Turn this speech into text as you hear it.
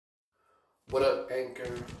What up,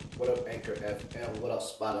 Anchor? What up, Anchor FM? What up,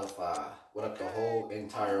 Spotify? What up, the whole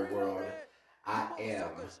entire world? I am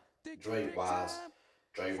Dre Wise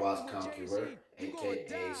Conqueror,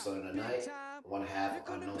 aka Son of the Night. One half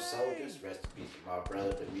of Unknown Soldiers. Rest in peace to my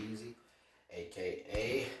brother, Demeasy,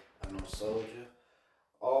 aka Unknown Soldier.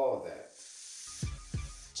 All that.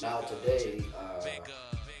 Now, today, I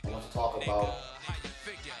want to talk about.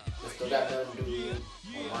 This still got nothing to do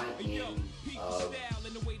on my end of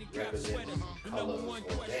representing colors or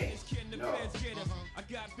gangs. No. I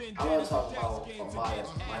want to talk about, from my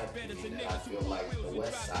opinion, that I feel like the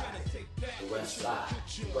West Side is the best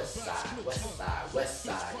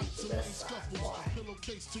side. Why?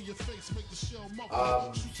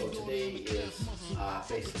 So today is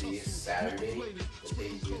basically Saturday. The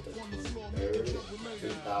date is the 23rd,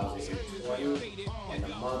 2020, and the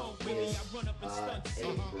month is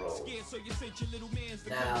April.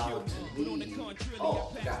 Now, to me, I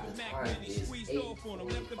got the time is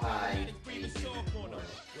 8:45 in the morning.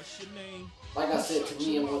 Like I said, to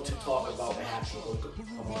me, I want to talk about what happened to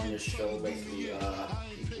come on this show. Basically,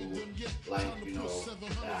 people like,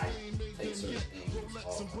 that I take certain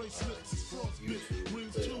things off YouTube,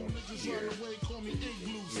 put it on here,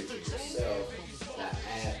 you hear it yourself, that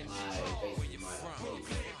add my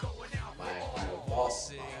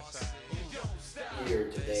boss here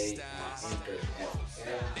today on Anchor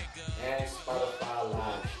FM and Spotify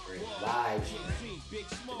live stream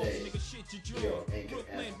today here on Anchor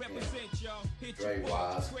FM. Dre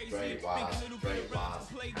Wise.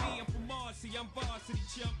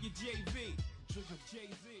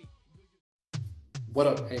 What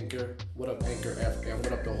up, Anchor? What up, Anchor FM?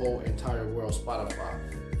 What up, the whole entire world, Spotify?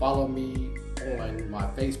 Follow me on my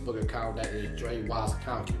Facebook account, that is Dre Wise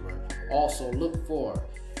Conqueror. Also, look for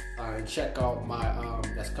and check out my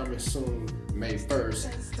that's coming soon, May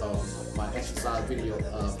 1st, my exercise video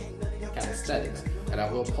of calisthenics, and I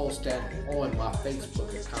will post that on my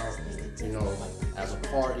Facebook account, as a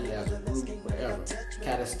party, as a group, whatever.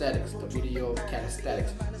 Calisthenics, the video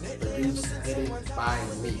calisthenics, produced, edited by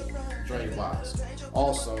me, Dre Wise.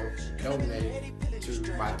 Also, donate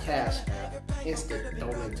to my Cash App, instant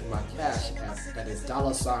donate to my Cash App, that is $,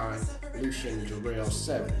 Lucian Jarrell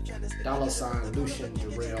 7, $, Lucian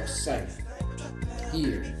Jarrell 7.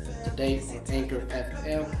 Here today on Anchor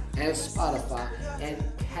FM and Spotify and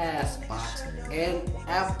Castbox and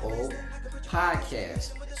Apple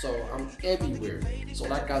Podcasts. So I'm everywhere. So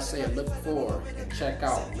like I said, look forward and check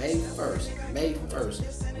out May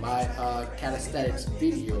 1st, my calisthenics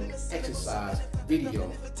video, exercise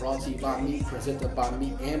video, brought to you by me, presented by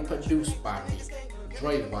me, and produced by me.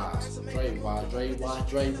 Dre Wise, your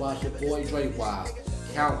boy Dre Wise,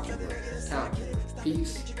 Conqueror.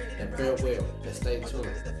 Peace and farewell, and stay tuned.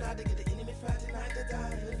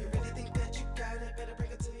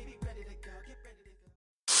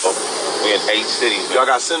 We in 8 cities. Y'all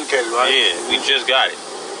got syndicated, right? Yeah, we just got it.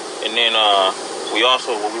 And then we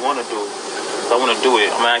also, what we want to do, I want to do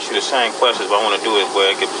it, I'm going to ask you the same questions, but I want to do it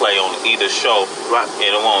where it can play on either show. Right.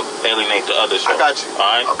 And it won't alienate the other show. I got you. All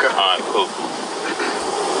right? Okay. All right, cool.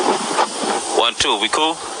 1, 2, we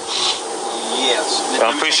cool? Yes.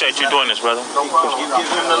 I appreciate you doing this, brother. No problem. You give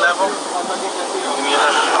him the level?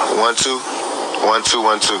 1, 2. 1, 2,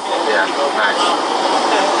 1, 2. Yeah, nice.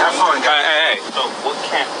 Have fun, guys. Hey. So, what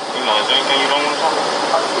can't, is there anything you don't want to talk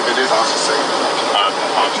about? If it is, I'll just say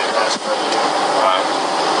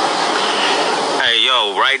Hey,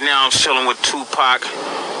 yo, right now I'm chilling with Tupac.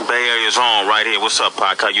 Bay Area's on right here. What's up,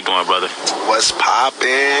 Pac? How you doing, brother? What's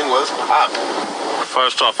poppin'?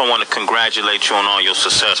 First off, I want to congratulate you on all your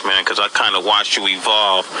success, man, because I kind of watched you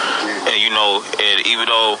evolve. And, and even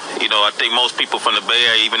though, I think most people from the Bay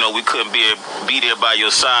Area, even though we couldn't be there by your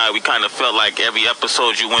side, we kind of felt like every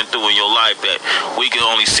episode you went through in your life that we could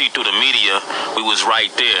only see through the media, we was right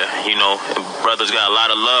there, And brothers got a lot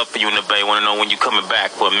of love for you in the Bay. Want to know when you coming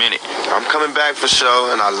back for a minute. I'm coming back for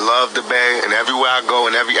sure, and I love the Bay, and everywhere I go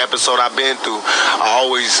and every episode I've been through, I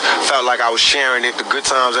always felt like I was sharing it, the good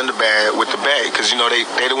times and the bad, with the Bay, because,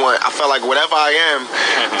 they the one, I felt like whatever I am,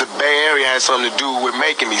 the Bay Area has something to do with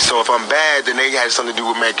making me. So if I'm bad, then they had something to do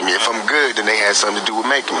with making me. If I'm good, then they had something to do with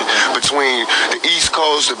making me. Between the East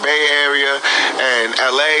Coast, the Bay Area, and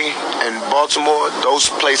LA and Baltimore, those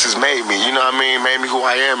places made me, made me who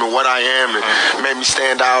I am and what I am, and made me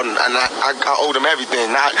stand out, and I owe them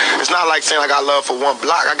everything. It's not like saying I got love for one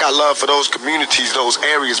block. I got love for those communities, those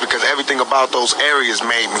areas, because everything about those areas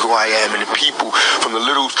made me who I am, and the people, from the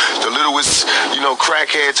littlest,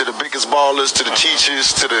 crackhead to the biggest ballers, to the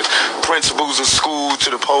teachers, to the principals in school, to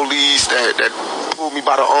the police that pulled me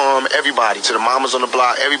by the arm, everybody, to the mamas on the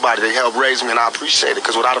block, everybody, they helped raise me, and I appreciate it,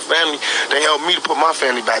 because without a family, they helped me to put my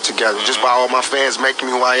family back together, just by all my fans making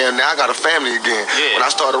me who I am. Now I got a family again. Yeah. When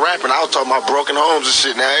I started rapping, I was talking about broken homes and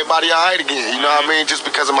shit. Now everybody all right again, you know what I mean? Just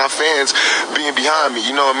because of my fans being behind me,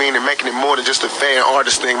 you know what I mean? And making it more than just a fan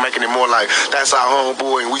artist thing, making it more like, that's our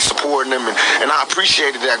homeboy, and we supporting him, and I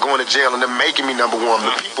appreciated that, going to jail and them making me number one.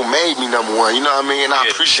 The people made me number one, you know what I mean? And I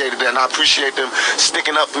appreciated that, and I appreciate them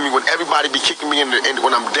sticking up for me when everybody be kicking me in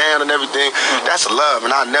when I'm down and everything. That's love,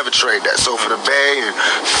 and I never trade that. So for the Bay and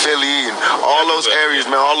Philly and all those areas,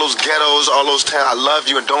 man, all those ghettos, all those towns, I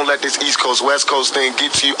love you, and don't let this East Coast, West Coast thing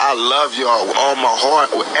get to you. I love y'all with all my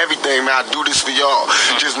heart, with everything, man. I do this for y'all.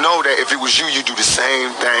 Just know that if it was you, you do the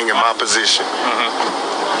same thing in my position.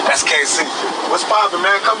 That's KC. What's poppin',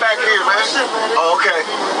 man? Come back here, man. Oh, okay.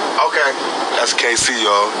 Okay. That's KC,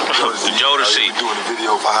 y'all. Jodeci. Doing a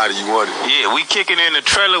video for How Do You Want It. Yeah, we kicking in the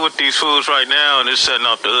trailer with these fools right now, and it's setting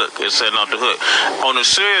off the hook. It's setting off the hook. On a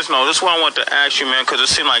serious note, this is what I want to ask you, man, because it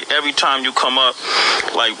seemed like every time you come up,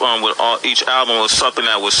 like with each album was something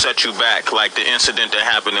that would set you back, like the incident that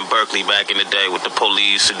happened in Berkeley back in the day with the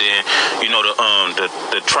police, and then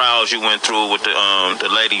the trials you went through with the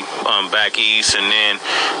lady back east, and then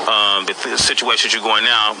the situations you're going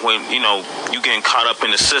now when you getting caught up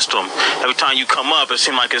in the system. Every time you come up, it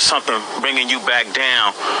seems like it's something bringing you back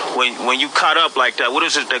down. When you caught up like that, what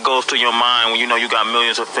is it that goes through your mind when you know you got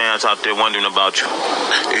millions of fans out there wondering about you?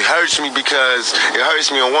 It hurts me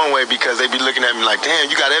in one way because they be looking at me like, damn,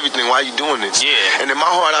 you got everything, why you doing this? Yeah. And in my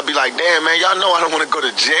heart, I'd be like, damn, man, y'all know I don't want to go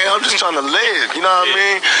to jail. I'm just trying to live, you know what I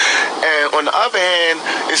mean? And on the other hand,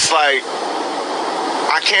 it's like,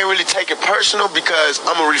 I can't really take it personal because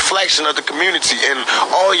I'm a reflection of the community, and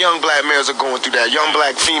all young black males are going through that. Young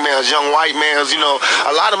black females, young white males,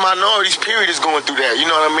 a lot of minorities, period, is going through that. You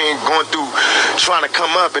know what I mean? Going through trying to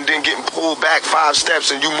come up and then getting pulled back 5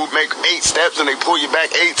 steps, and you make 8 steps and they pull you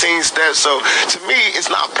back 18 steps. So to me,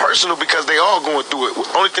 it's not personal because they all going through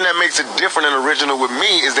it. The only thing that makes it different and original with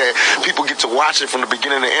me is that people get to watch it from the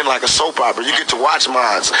beginning to end like a soap opera. You get to watch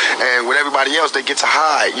mine, and with everybody else, they get to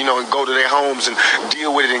hide, and go to their homes and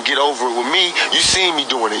deal with it and get over it. With me, you seen me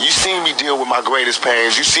doing it. You seen me deal with my greatest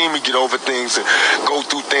pains. You seen me get over things and go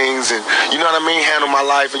through things, and you know what I mean, handle my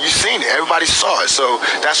life, and you seen it. Everybody saw it, so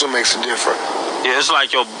that's what makes it different. Yeah, it's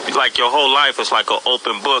like your whole life is like an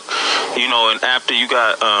open book, and after you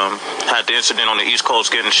got had the incident on the East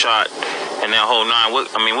Coast getting shot and that whole nine, what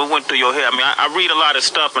went through your head? I mean, I read a lot of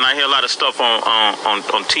stuff and I hear a lot of stuff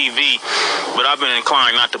on TV, but I've been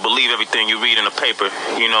inclined not to believe everything you read in the paper,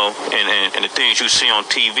 and the things you see on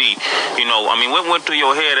TV. What went through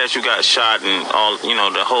your head as you got shot and all,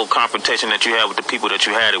 the whole confrontation that you had with the people that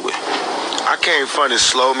you had it with? I came from it,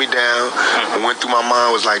 slowed me down, and went through my mind,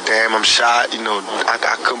 was like, damn, I'm shot,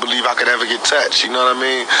 I couldn't believe I could ever get touched, you know what I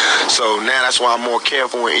mean? So now that's why I'm more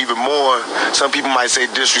careful, and even more, some people might say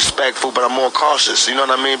disrespectful, but I'm more cautious, you know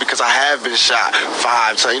what I mean? Because I have been shot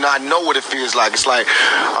 5 times, I know what it feels like. It's like,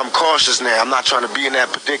 I'm cautious now, I'm not trying to be in that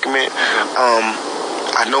predicament.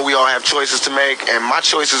 I know we all have choices to make, and my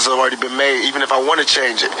choices have already been made, even if I want to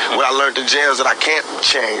change it. What I learned in jail is that I can't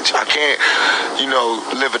change. I can't,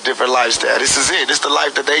 live a different lifestyle. This is it. This is the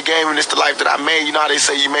life that they gave me. This is the life that I made. You know how they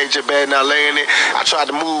say you made your bed, now lay in it? I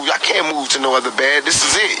tried to move. I can't move to no other bed. This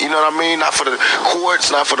is it. You know what I mean? Not for the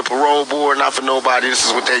courts, not for the parole board, not for nobody. This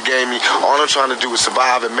is what they gave me. All I'm trying to do is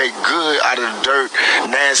survive and make good out of the dirt,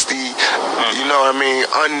 nasty, you know what I mean,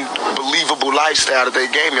 unbelievable lifestyle that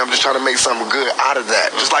they gave me. I'm just trying to make something good out of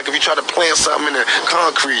that. Just like if you try to plant something in the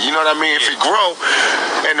concrete, you know what I mean? If it grow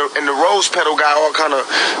and the rose petal got all kind of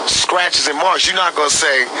scratches and marks, you're not going to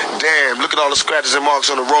say, damn, look at all the scratches and marks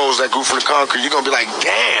on the rose that grew from the concrete. You're going to be like,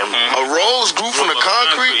 damn, a rose grew from the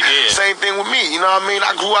concrete? Same thing with me, you know what I mean?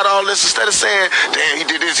 I grew out of all this. Instead of saying, damn, he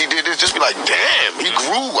did this, just be like, damn, he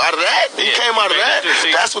grew out of that? He came out of that?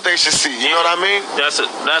 That's what they should see, you know what I mean?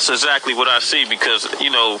 That's exactly what I see because,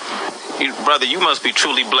 brother, you must be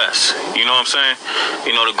truly blessed. You know what I'm saying?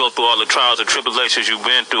 To go through all the trials and tribulations you've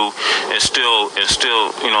been through and still,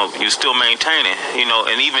 you still maintain it.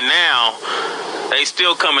 And even now, they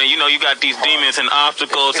still coming. You got these demons and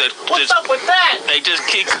obstacles that What's up with that? They just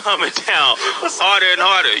keep coming down harder and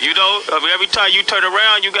harder. Every time you turn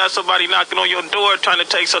around, you got somebody knocking on your door trying to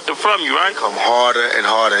take something from you, right? Come harder and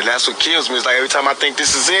harder. And that's what kills me. It's like every time I think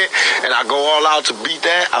this is it, and I go all out to beat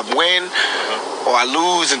that, I win. Or I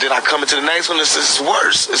lose, and then I come into the next one. It's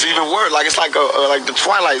worse. It's even worse. Like it's like like the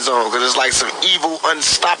Twilight Zone, because it's like some evil,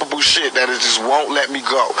 unstoppable shit that it just won't let me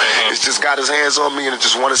go. It's just got his hands on me, and it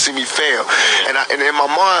just want to see me fail. And And in my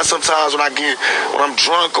mind, sometimes when I'm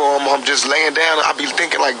drunk or I'm just laying down, I be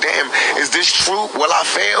thinking like, damn, is this true? Will I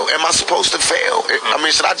fail? Am I supposed to fail? I mean,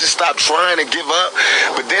 should I just stop trying and give up?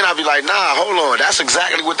 But then I be like, nah, hold on. That's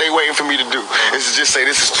exactly what they waiting for me to do. Is to just say,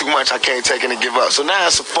 this is too much. I can't take it and give up. So now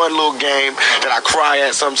it's a fun little game that I cry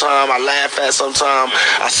at sometimes. I laugh at sometimes.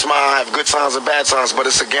 I smile. I have good times and bad times. But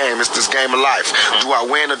it's a game. It's this game of life. Do I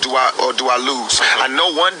win or do I lose? I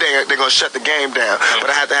know one day they're gonna shut the game down, but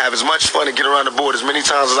I have to have as much fun and get around the board as many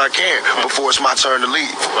times as I can before it's my turn to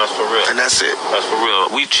leave. That's for real. And that's it. That's for real.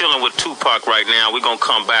 We chilling with Tupac right now. We're gonna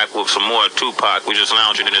come back with some more Tupac. We just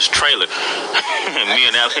lounging in this trailer. Me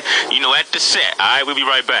and Ellie, at the set. All right, we'll be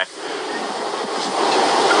right back.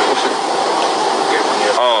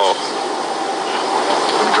 Oh.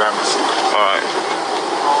 All right.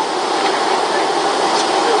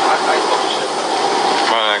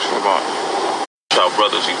 Actually, our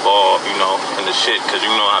brothers evolve, in the shit, because you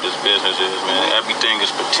know how this business is, man. Everything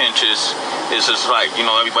is pretentious. It's just like,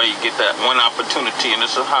 everybody get that one opportunity, and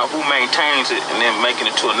it's who maintains it, and then making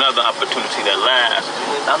it to another opportunity that lasts.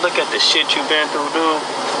 Now look at the shit you've been through, dude.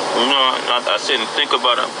 I sit and think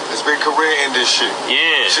about it. It's been career in this shit.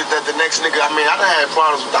 Yeah. Shit that the next nigga, I done had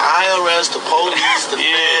problems with the IRS, the police, the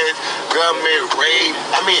feds, government, rape.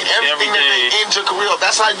 Everything that they end your career.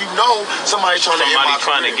 That's how you know somebody's trying to end my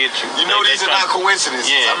trying career. to get you. These are not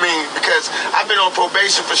coincidences. Yeah. Because I've been on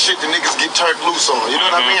probation for shit that niggas get turned loose on. You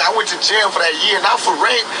know what I mean? I went to jail for that year, not for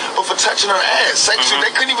rape, but for touching her ass. Sexually,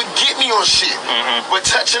 they couldn't even get me on shit, but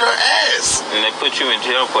touching her ass. And they put you in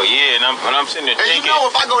jail for a year, and I'm sitting there thinking.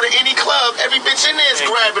 If I go to any club, every bitch in there is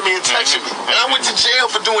grabbing me and touching me. And I went to jail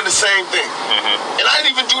for doing the same thing. And I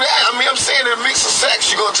didn't even do that. I'm saying in a mix of sex,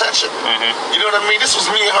 you gonna touch her. You know what I mean? This was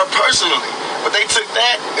me and her personally. But they took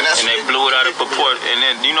that, and they blew it out of proportion. And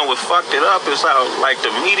then, what fucked it up is how, like,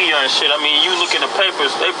 the media and shit, you look in the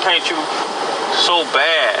papers, they paint you so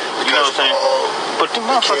bad. You know what I'm saying? But the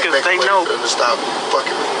motherfuckers, they know. Stop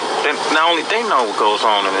fucking me. Not only they know what goes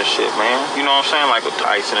on in this shit, man. You know what I'm saying? Like with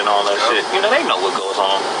Tyson and all that shit. They know what goes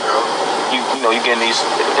on. You get in these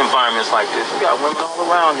environments like this. You got women all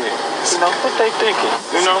around here. What they thinking?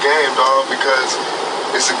 It's a game, dog, because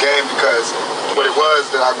what it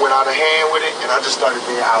was that I went out of hand with it, and I just started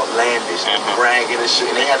being outlandish and bragging and shit,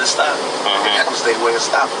 and they had to stop me. And that was their way of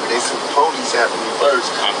stopping me. They said the police after me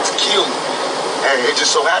first to kill me. And it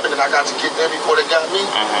just so happened that I got to get there before they got me.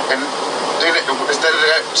 And then instead of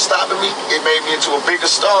that stopping me, it made me into a bigger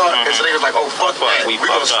star. And so they was like, oh, fuck that. We're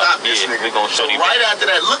going to stop this nigga. So right after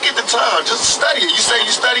that, look at the time. Just study it. You say you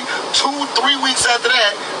study 2-3 weeks after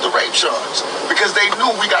that, the rape charge. Because they knew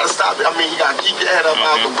we got to stop it. You got to keep your head up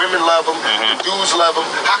out. The women love him. The dudes love him.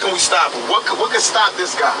 How can we stop him? What could stop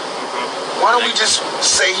this guy? Why don't we just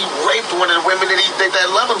say he raped one of the women that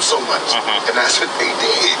love him so much? And that's what they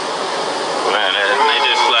did. Man, they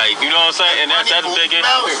just like, you know what I'm saying? And that's the biggest.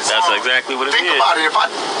 That's exactly what it is. Think about it. If I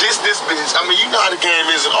diss this bitch, you know how the game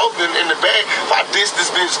is open in the bag. If I diss this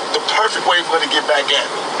bitch, the perfect way for her to get back at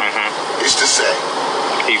me is to say,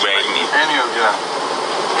 he raped me.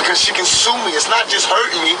 Because she can sue me. It's not just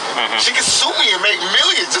hurting me. She can sue me and make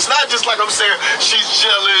millions. It's not just like I'm saying she's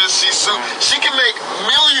jealous, she can make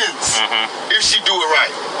millions if she do it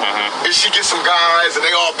right. If she gets some guys and they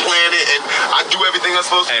all plan it and I do everything I'm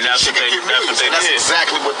supposed to do, she can get millions. And that's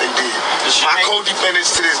exactly what they did. My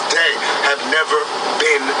co-defendants to this day have never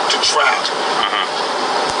been to trial.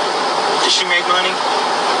 Did she make money?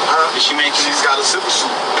 Did she make? She's got a civil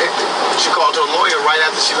suit pending. She called her lawyer right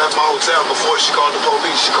after she left my hotel. Before she called the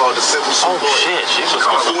police, she called the civil suit lawyer. Oh shit, she was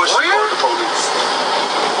calling the lawyer? Before she called the police.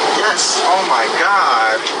 Yes. Oh my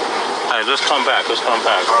God. All right, let's come back. All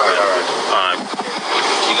right.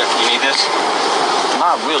 You need this?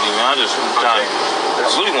 Not really, man. I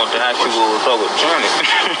really want to ask you what was up with Journey.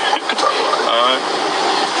 All right.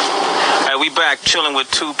 Hey, we back chilling with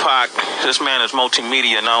Tupac. This man is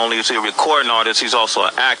multimedia. Not only is he a recording artist, he's also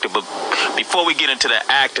an actor. But before we get into the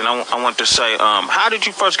acting, I want to say, how did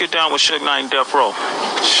you first get down with Suge Knight and Death Row?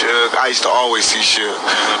 Suge, I used to always see Suge.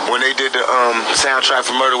 When they did the soundtrack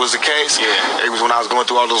for Murder Was the Case, it was when I was going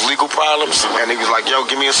through all those legal problems, and he was like, yo,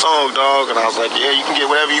 give me a song, dog. And I was like, yeah, you can get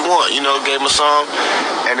whatever you want. Gave him a song,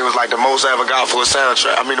 and it was like the most I ever got for a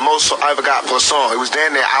soundtrack. The most I ever got for a song. It was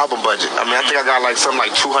damn near album budget. I think I got like something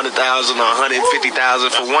like $200,000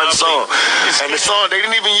 $150,000 for one song. And the song, they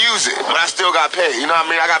didn't even use it, but I still got paid. You know what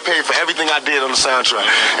I mean? I got paid for everything I did on the soundtrack.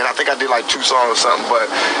 And I think I did like 2 songs or something.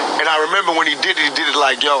 And I remember when he did it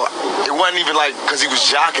like, yo, it wasn't even like because he was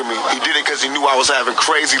jocking me. He did it because he knew I was having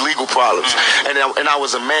crazy legal problems. And I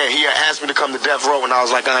was a man. He had asked me to come to Death Row, and I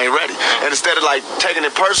was like, I ain't ready. And instead of like taking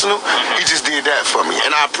it personal, he just did that for me.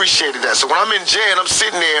 And I appreciated that. So when I'm in jail and I'm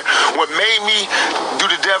sitting there, what made me do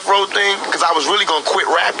the Death Row thing, because I was really going to quit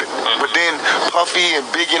rapping. But then Puffy and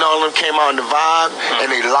Biggie and all of them came out in the vibe,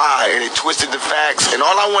 and they lied, and they twisted the facts. And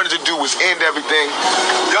all I wanted to do was end everything.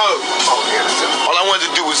 All I wanted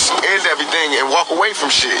to do was end everything and walk away from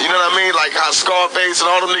shit. You know what I mean? Like how Scarface and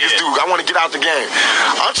all them niggas do. I want to get out the game.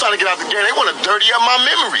 I'm trying to get out the game. They want to dirty up my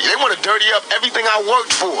memory. They want to dirty up everything I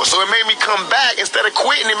worked for. So it made me come back. Instead of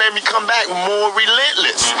quitting, it made me come back more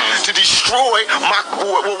relentless to destroy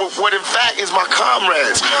what in fact is my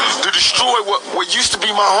comrades, to destroy what used to be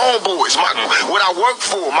my homeboys, what I worked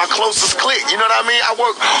for, my closest clique. You know what I mean? I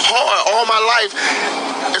worked hard all my life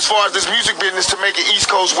as far as this music business to make it East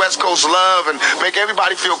Coast, West Coast love and make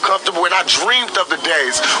everybody feel comfortable. And I dreamed of the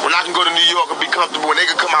days when I can go to New York and be comfortable, and they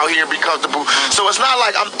can come out here and be comfortable. So it's not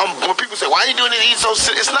like when people say, why are you doing it East Coast?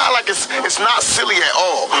 It's not like it's not silly at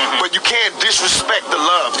all. But you can't disrespect the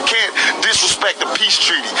love. You can't disrespect the peace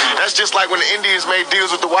treaty. That's just like when the Indians made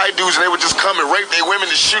deals with the white dudes and they would just come and rape their women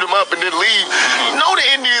and shoot them up and then leave. No, the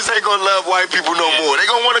Indians ain't gonna love white people no more. They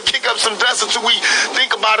gonna want to kick up some dust until we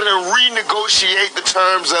think about it and renegotiate the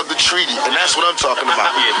terms of the treaty. And that's what I'm talking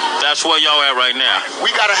about. Yeah, that's where y'all at right now.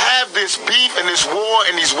 We gotta have this beef and this war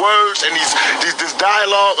and these words and this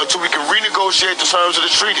dialogue until we can renegotiate the terms of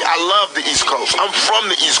the treaty. I love the East Coast. I'm from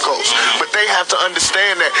the East Coast. But they have to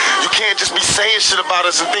understand that you can't just be saying shit about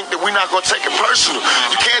us and think that we're not gonna take it personal.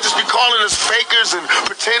 You can't just be calling us fakers and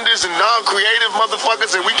pretenders and non-creative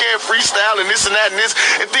motherfuckers and we can't freestyle and this and that and this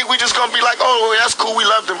and think we just gonna be like, oh, that's cool, we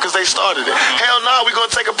love them because they started it. Hell no, we're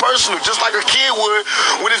gonna take it personal, just like a kid would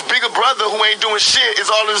when his bigger brother who ain't doing shit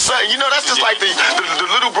is all of a sudden, you know, that's just like the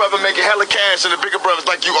little brother making hella cash and the bigger brother's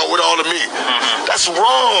like, you owe it all to me. That's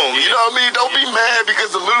wrong, you know what I mean? Don't be mad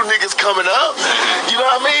because the little nigga's coming up, you know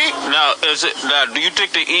what I mean? Now, do you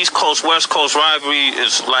think the East Coast, West Coast rivalry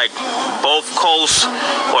is like both coasts,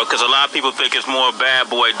 or because a lot of people think it's more Bad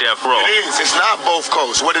Boy Death Row? It is. It's not both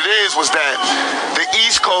coasts. What it is was that the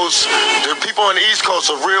East Coast, the people on the East Coast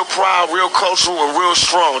are real proud, real cultural, and real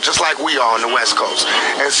strong, just like we are on the West Coast.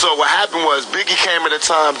 And so what happened was Biggie came at a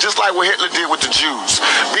time, just like what Hitler did with the Jews.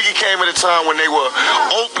 Biggie came at a time when they were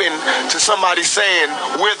open to somebody saying,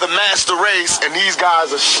 we're the master race, and these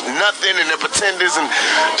guys are nothing, and they're pretenders, and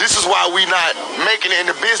this is why we not making it in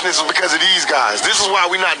the business because of these guys. This is why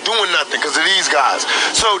we not doing nothing because of these guys.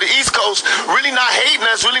 So the East Coast really not hating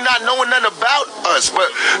us, really not knowing nothing about us,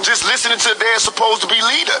 but just listening to their supposed to be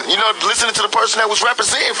leader. You know, listening to the person that was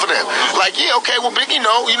representing for them. Like, yeah, okay, well, Biggie, you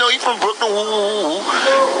know, he from Brooklyn, woo, woo, woo.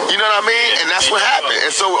 You know what I mean? And that's what happened.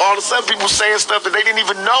 And so all of a sudden, people saying stuff that they didn't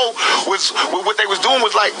even know was what they was doing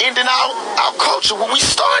was like ending our culture when we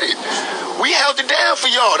started. We held it down for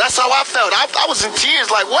y'all. That's how I felt. I was in tears.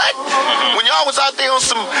 Like, what? When y'all was out there on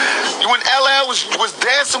some, when LL was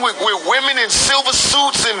dancing with women in silver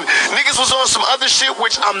suits and niggas was on some other shit,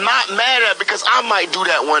 which I'm not mad at because I might do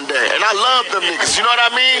that one day. And I love them niggas. You know what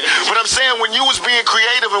I mean? But I'm saying when you was being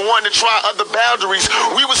creative and wanting to try other boundaries,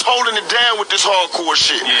 we was holding it down with this hardcore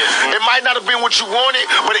shit. It might not have been what you wanted,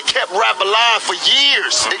 but it kept rap alive for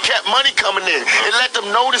years. It kept money coming in. It let them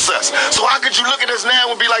notice us. So how could you look at us now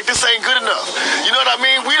and be like, this ain't good enough? You know what I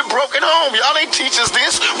mean? We the broken home. Y'all ain't teach us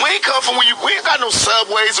this. We ain't come from we ain't got no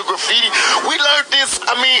subways or graffiti. We learned this,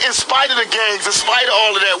 I mean, in spite of the gangs, in spite of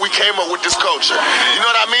all of that, we came up with this culture. You know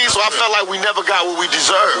what I mean? So I felt like we never got what we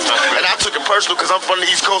deserved. And I took it personal because I'm from the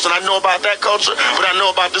East Coast and I know about that culture, but I know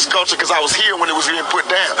about this culture because I was here when it was being put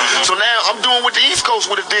down. So now I'm doing what the East Coast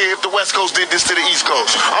would have did if the West Coast did this to the East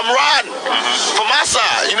Coast. I'm riding for my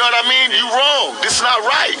side. You know what I mean? You wrong. This is not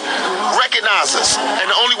right. Recognize us. And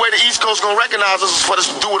the only way the East Coast gonna recognize us is for us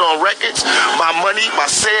to do it on records, by money, by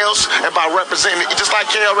sales, and by representing it. Just like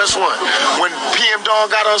KRS-One. When PM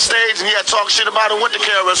Dawn got on stage and he had talk shit about it, what did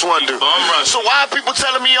KRS-One do? So why are people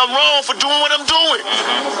telling me I'm wrong for doing what I'm doing?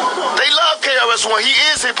 They love KRS-One. He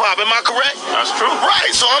is hip-hop. Am I correct? That's true.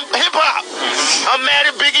 Right. So I'm hip-hop. I'm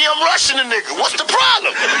mad at Biggie. I'm rushing the nigga. What's the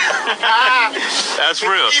problem? That's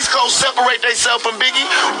real. East Coast separate themselves from Biggie.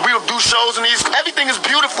 We'll do shows in the East. Everything is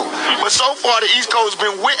beautiful. But so far, the East Coast has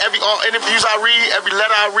been with all interviews I read, every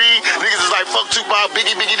letter I read. Niggas is like, fuck Tupac,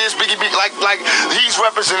 Biggie this, Biggie. Like he's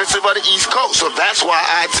representative of the East Coast. So that's why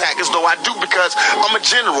I attack as though I do, because I'm a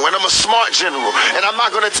general and I'm a smart general. And I'm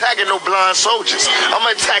not going to attack at no blind soldiers. I'm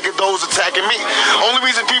going to attack at those attacking me. Only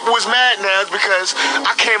reason people was mad now is because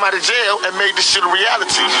I came out of jail and made this shit a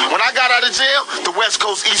reality. When I got out of jail, the West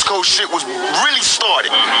Coast, East Coast shit was really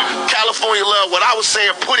started. California love, what I was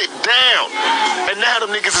saying, put it down. And now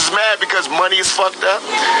them niggas is mad because money is fucked up.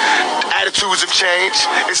 Attitudes have changed.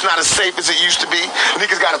 It's not as safe as it used to be.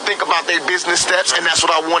 Niggas got to think about their business steps, and that's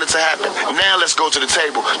what I wanted to happen. Now let's go to the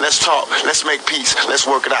table. Let's talk. Let's make peace. Let's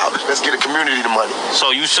work it out. Let's get a community the money.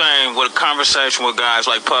 So you saying with a conversation with guys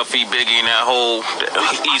like Puffy, Biggie, and that whole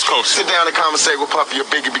East Coast? Sit down and conversate with Puffy or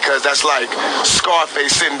Biggie because that's like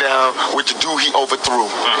Scarface sitting down with the dude he overthrew.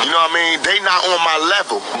 You know what I mean? They not on my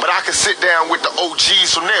level, but I can sit down with the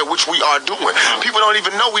OGs from there, which we are doing. People don't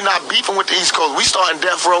even know we not beefing with the East Coast. We starting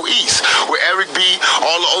Death Row East with Eric B,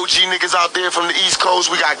 all the OG niggas out there from the East Coast.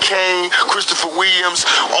 We got Kane, Christopher Williams,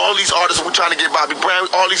 all these artists. We're trying to get Bobby Brown,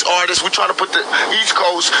 all these artists. We're trying to put the East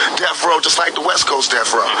Coast Death Row just like the West Coast Death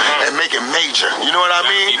Row and make it major. You know what I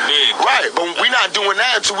mean? Right, but we're not doing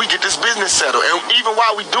that until we get this business settled. And even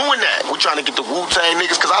while we doing that, we're trying to get the Wu-Tang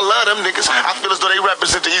niggas because I love them niggas. I feel as though they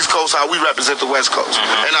represent the East Coast how we represent the West Coast.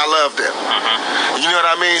 And I love them. You know what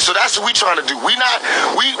I mean? So that's what we trying to do. We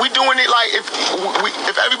doing it like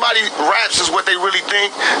if everybody raps is what they really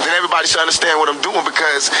think, then everybody should understand what I'm doing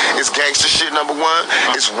because it's gangster shit number one,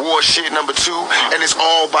 it's war shit number two, and it's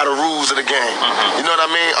all by the rules of the game. You know what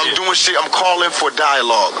I mean? I'm doing shit, I'm calling for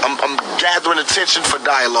dialogue. I'm gathering attention for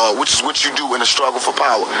dialogue, which is what you do in a struggle for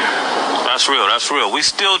power. That's real, that's real. We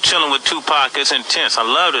still chilling with Tupac. It's intense. I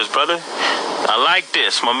love this, brother. I like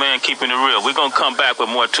this. My man keeping it real. We're going to come back with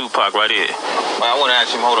more Tupac right here. I want to ask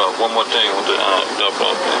him, hold up, one more thing with the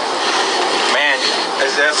Man,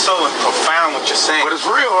 that's so profound what you're saying. But it's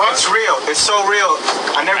real, huh? It's real. It's so real.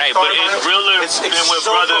 I never thought but about it's realer than what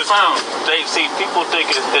so brothers profound. They see. People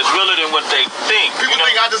think it's realer than what they think. People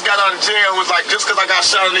think I just got out of jail and was like, just because I got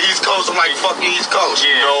shot on the East Coast, I'm like, fuck the East Coast.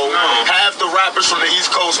 Yeah. No. Half the rappers from the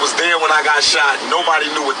East Coast was there when I got shot.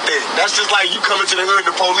 Nobody knew a thing. That's just like you come into the hood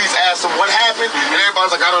and the police ask them what happened, and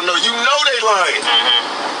everybody's like, I don't know. You know they lying.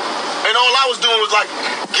 And all I was doing was like,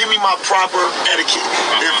 give me my proper etiquette.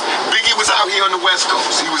 If Biggie was out here on the West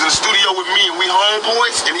Coast, he was in the studio with me and we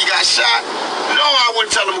homeboys, and he got shot, no, I wouldn't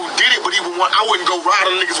tell him who did it, but I wouldn't go ride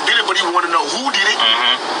on the niggas who did it, but he would want to know who did it.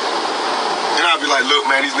 And I'd be like, look,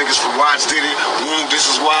 man, these niggas from Watts did it. This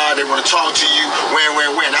is why they want to talk to you. When.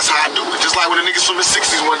 That's how I do it. Just like when the niggas from the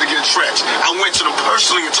 60s wanted to get a trench. I went to them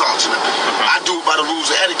personally and talked to them. I do it by the rules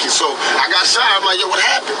of etiquette. So I got shot. I'm like, yo, what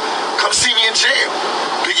happened? Come see me in jail.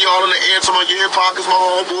 Biggie all in the air to my ear pockets, my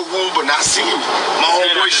homeboy wound, but not see me. My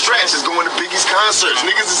homeboy Stretch is going to Biggie's concerts.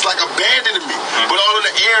 Niggas is like abandoning me. But all in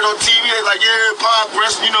the air and on TV, they like, yeah, Pop,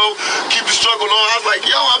 rest, keep the struggle on. I was like,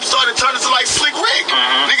 yo, I'm starting to turn into like Slick Rick.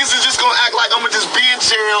 Niggas is just going to act like I'm going to just be in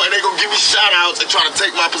jail and they going to give me shout outs and try to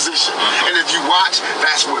take my position. And if you watch,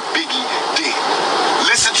 that's what Biggie did.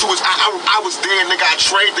 Listen to us. I was there, nigga. I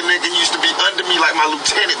trained the nigga. He used to be under me like my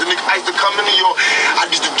lieutenant. The nigga, I used to come to New York. I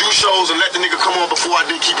used to do shows and let the nigga come on before I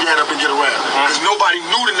did Keep Your Head Up and Get Around. Because nobody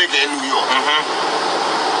knew the nigga in New York.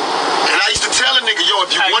 And I used to tell a nigga, yo,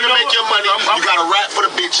 if you want to make your money, you got to rap for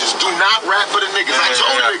the bitches. Do not rap for the niggas. I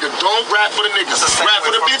told the nigga, don't rap for the niggas. Rap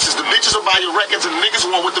for the bitches. The bitches will buy your records and the niggas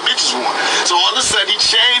want what the bitches want. So all of a sudden, he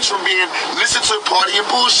changed from being listen to party and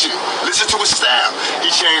bullshit. Listen to his style.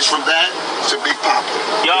 He changed from that to Big Papa.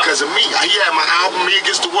 Because of me. He had my album, Me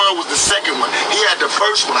Against the World was the second one. He had the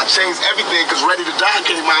first one. I changed everything because Ready to Die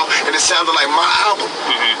came out and it sounded like my album.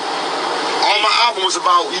 All my album was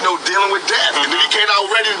about, dealing with death. And then he came out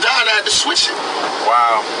Ready to Die and I had to switch it.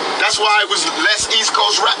 Wow. That's why it was less East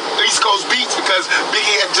Coast rap, East Coast beats, because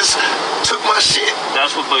Biggie had just took my shit.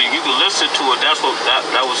 That's what, but you can listen to it. That's what,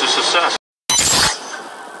 that was a success.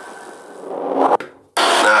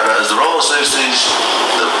 Now, is the Rolling 60s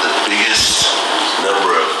the biggest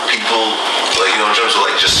number of people, in terms of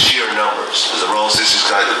just sheer numbers? Is the Rolling 60s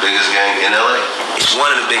kind of the biggest gang in LA? It's one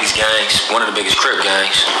of the biggest gangs, one of the biggest Crip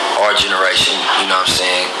gangs. Our generation,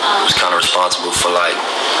 was kind of responsible for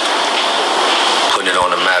putting it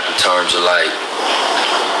on the map in terms of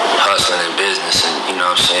hustling and business and,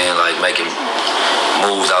 making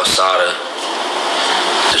moves outside of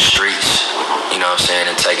the streets, and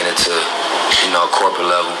taking it to, corporate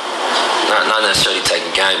level. Not necessarily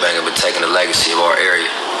taking gangbanging, but taking the legacy of our area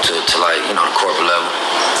to the corporate level.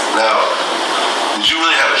 Now, did you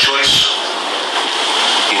really have a choice,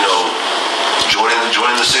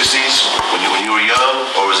 joining the 60s when you were young,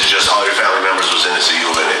 or was it just all your family members was in it, so you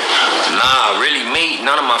were in it? Nah, really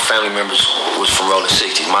none of my family members was from Rolling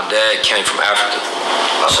 60s. My dad came from Africa.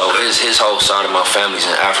 So his whole side of my family's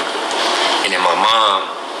in Africa. And then my mom,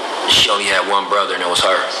 she only had one brother and it was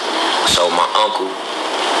her. So my uncle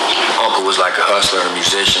was like a hustler and a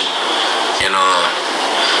musician. And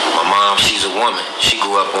my mom, she's a woman. She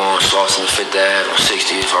grew up on Slauson and Fifth Ave on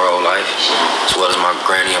 60th her whole life, as well as my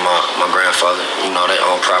granny and my grandfather. You know, they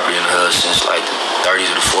own property in the hood since like the 30s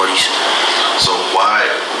or the 40s. So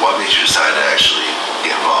what made you decide to actually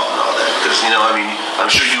get involved in all that? Because, you know, I mean, I'm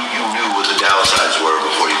sure you knew what the downsides were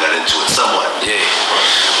before you got into it somewhat. Yeah.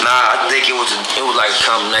 Nah, I think it was like a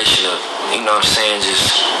combination of, you know what I'm saying,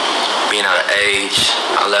 just being out of age.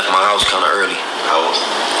 I left my house kind of early. How old?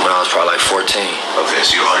 When I was probably like 14. Okay,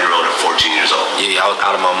 so you were on your own at 14 years old. Yeah, I was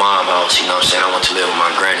out of my mom's house, you know what I'm saying? I went to live with my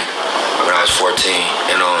granny when I was 14.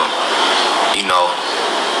 And, you know,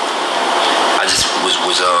 I just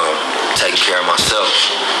was taking care of myself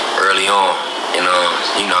early on. And,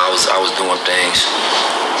 you know, I was doing things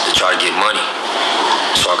to try to get money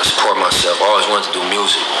so I could support myself. I always wanted to do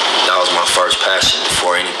music. That was my first passion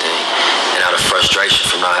before anything. And out of frustration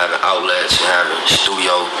from not having outlets and having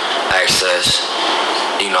studio access,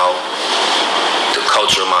 you know, the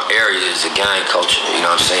culture of my area is a gang culture, you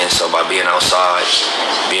know what I'm saying? So by being outside,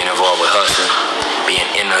 being involved with hustling, being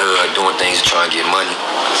in the hood, doing things to try and get money,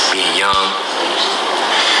 being young,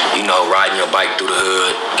 you know, riding your bike through the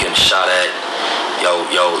hood, getting shot at, yo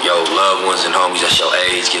loved ones and homies that's your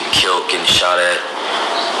age getting killed, getting shot at,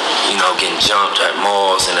 you know, getting jumped at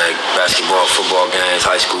malls and at basketball, football games,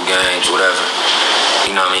 high school games, whatever.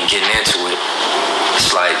 You know what I mean? Getting into it,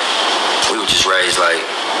 it's like we were just raised like,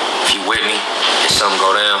 if you with me and something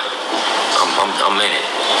go down, I'm in it.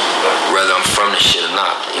 Whether I'm from this shit or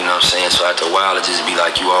not, you know what I'm saying? So after a while, it just be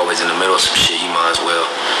like you always in the middle of some shit, you might as well,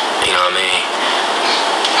 you know what I mean?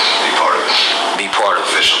 Be part of it. Be part of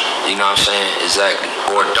it. You know what I'm saying? Exactly.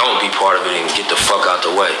 Or don't be part of it and get the fuck out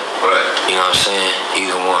the way. Right. You know what I'm saying?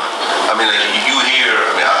 Either one. I mean, like, you hear,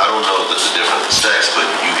 I mean, I don't know if this is different sex, but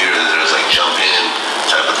you hear that there's like jump in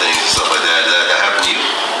type of things and stuff like that. Did that happen to you?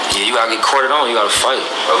 Yeah, you gotta get courted on, you gotta fight.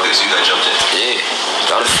 Okay, so you got jumped in. Yeah, you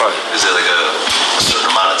gotta fight. Is it like a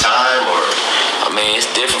certain amount of time or? I mean, it's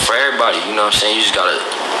different for everybody, you know what I'm saying? You just gotta,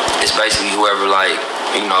 it's basically whoever like,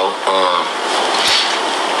 you know,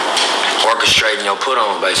 orchestrating your put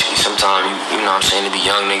on basically. Sometimes you know what I'm saying, it be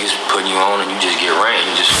young niggas putting you on and you just get ran.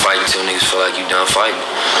 You just fight until niggas feel like you done fighting.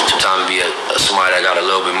 Sometimes it be somebody that got a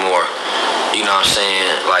little bit more, you know what I'm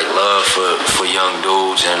saying, like love for young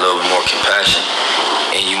dudes and a little bit more compassion.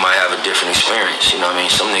 And you might have a different experience, you know what I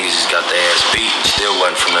mean? Some niggas just got their ass beat and still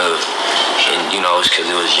wasn't from the hood. And you know, it's cause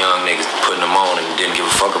it was young niggas putting them on and didn't give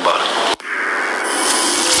a fuck about it.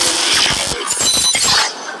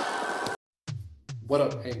 What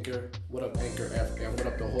up, Anchor? What up, Anchor FM? What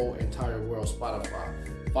up, the whole entire world, Spotify?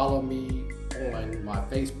 Follow me on my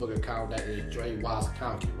Facebook account, that is Dre Wise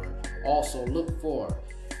Conqueror. Also, look for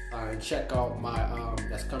and check out my,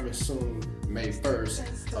 that's coming soon, May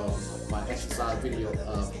 1st, my exercise video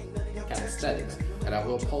of calisthenics. And I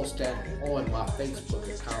will post that on my Facebook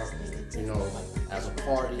account, you know, as a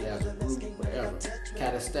party, as a group, whatever.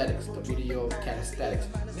 Calisthenics, the video calisthenics,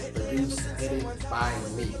 produced, edited by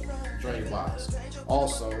me, Dre Wise.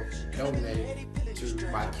 Also, donate to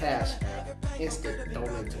my Cash App, instant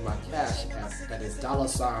donate to my Cash App, that is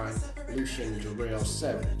 $Lucian Jarrell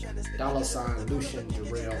 7, $Lucian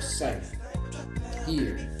Jarrell 7.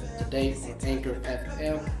 Here, today on Anchor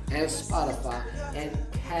FM and Spotify and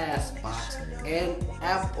Castbox and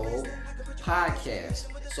Apple Podcasts.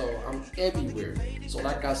 So I'm everywhere. So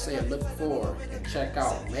like I said, look forward and check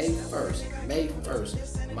out May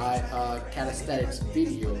 1st, my calisthenics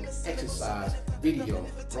video, exercise video,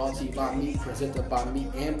 brought to you by me, presented by me,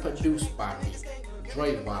 and produced by me.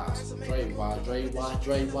 Dre Wise, your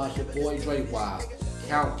boy Dre Wise.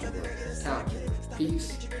 Conqueror.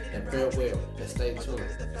 Peace and farewell, and stay tuned.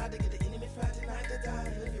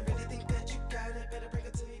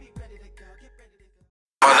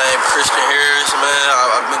 My name Christian Harris, man.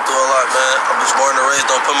 I've been through a lot, man. I was born and raised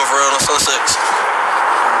on Plymouth Road on Sussex.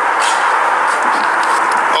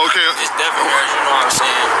 Okay. It's Devin Harris, you know what I'm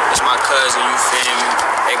saying? It's my cousin, you feel me?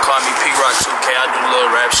 They call me P-Rock 2K. I do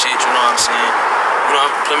little rap shit, you know what I'm saying? You know,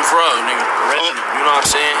 I'm Plymouth Road, nigga. You know what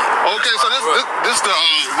I'm saying? Okay, so this the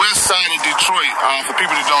west side of Detroit. For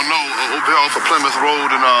people that don't know, over here off of Plymouth Road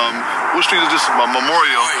and what street is this?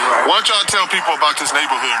 Memorial. Why don't y'all tell people about this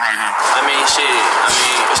neighborhood right here? I mean, it's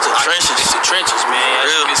the trenches. It's the trenches, man.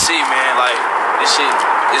 As you can see, man, like, this shit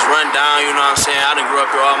is run down, you know what I'm saying? I done grew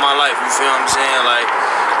up here all my life, you feel what I'm saying? Like,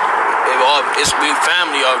 it's we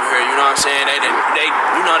family over here, you know what I'm saying? They done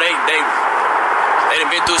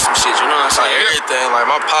been through some shit, you know what I'm saying? Like everything, like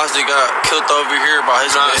my pops got killed over here by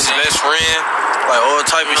his best friend, like all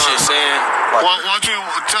type of shit. Like, why don't you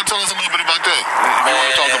tell us a little bit about that? You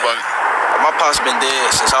want to talk about it? my pops been dead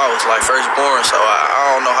since I was like first born, so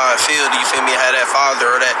I don't know how it feels. Do you feel me? Have that father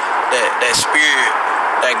or that spirit,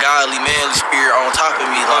 that godly, manly spirit on top of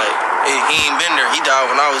me. Like he ain't been there. He died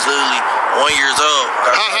when I was literally 1 year old.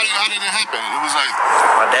 How did it happen? It was like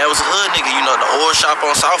my dad was a hood nigga. You know, the oil shop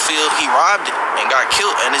on Southfield. He robbed it and got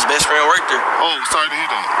killed, and his best friend worked there. oh, sorry to hear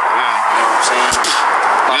that. Yeah. You know what I'm saying?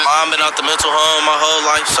 My mom been out the mental home my whole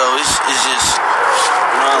life, so it's just.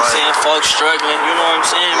 You know what I'm saying? Folks struggling, you know what I'm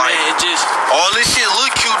saying? Like, man, it just... All this shit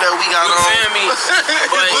look cute that we got on. You feel me?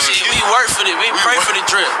 But shit, we work for it. We pray for the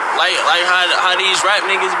drip. Like how these rap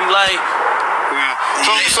niggas be like... Yeah.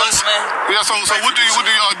 So what do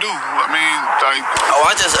y'all do? I mean, like... Oh,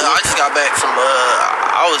 I just got back from...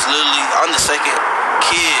 I'm the second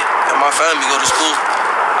kid in my family go to school.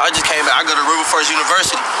 I just came back. I go to River Forest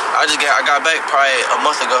University. I got back probably a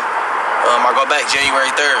month ago. I go back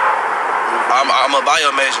January 3rd. I'm a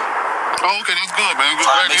bio major. Oh, okay, that's good, man. Good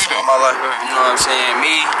to hear that. My life. You know what I'm saying?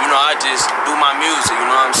 Me, you know, I just do my music, you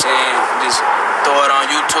know what I'm saying? Just throw it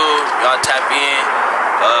on YouTube, y'all tap in,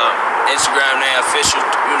 Instagram name official,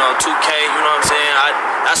 you know, 2K, you know what I'm saying?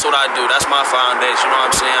 That's what I do. That's my foundation, you know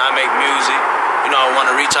what I'm saying? I make music, you know, I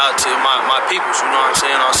want to reach out to my peoples, you know what I'm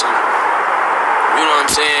saying? On some, you know what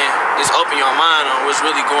I'm saying? Just open your mind on what's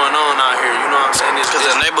really going on out here, you know what I'm saying? Because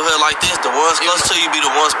in a neighborhood like this, the ones close to you be the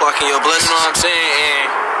ones blocking your blessings. You know what I'm saying? And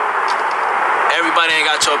everybody ain't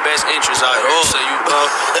got your best interests out here, so you know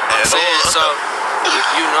what I'm saying? So,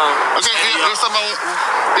 you know. Okay,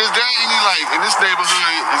 is there any, like, in this neighborhood,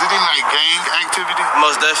 is it any, like, gang activity?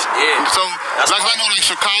 Most definitely, yeah. So, like, I know, like,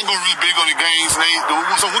 Chicago real big on the gangs.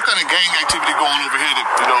 So what kind of gang activity going over here that,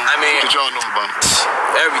 you know, that y'all know about?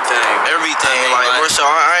 Everything. Like, more so,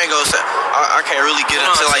 I ain't gonna say, I can't really get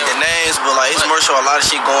into, like, the names, but, like, it's more so a lot of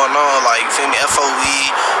shit going on. Like, you feel me? FOE,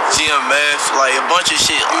 GMF, like, a bunch of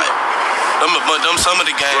shit. Like, them some of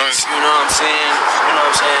the gangs. Right. You know what I'm saying? You know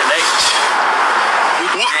what I'm saying?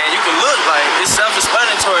 You can look like it's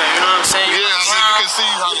self-explanatory. You know what I'm saying? Yeah, you can see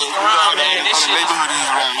how the neighborhood is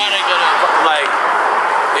around. Like,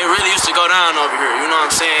 it really used to go down over here. You know what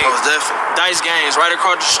I'm saying? Most definitely. Dice games right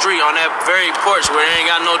across the street on that very porch where they ain't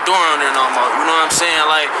got no door on there no more. You know what I'm saying?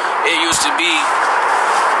 Like, it used to be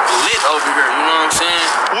lit over here. You know what I'm saying?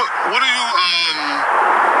 What do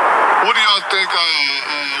y'all think?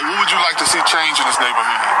 What would you like to see change in this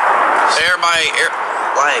neighborhood? Everybody,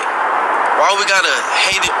 like. Why we gotta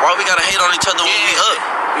hate it? Why we gotta hate on each other when we up?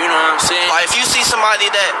 You know what I'm saying? Like, if you see somebody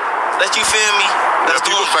that you feel me, that's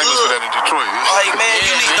doing good. Famous for that in Detroit. Like, man,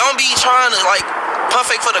 don't be trying to, like,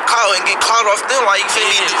 perfect for the clout and get clout off them. Like, you feel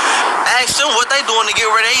me? Ask them what they doing to get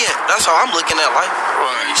where they at. That's how I'm looking at life.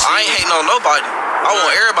 Right. I ain't hating on nobody. I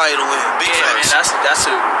want everybody to win. Big facts. Man, that's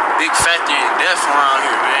a big factor in death around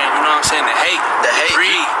here, man. You know what I'm saying? The hate.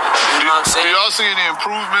 Greed. You know what I'm saying? Do y'all see any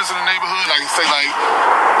improvements in the neighborhood? Like, say, like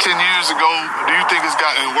 10 years ago, do you think it's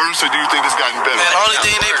gotten worse or do you think it's gotten better? Man, the only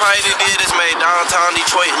thing they probably did is made downtown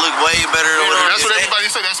Detroit look way better than what it is. That's what everybody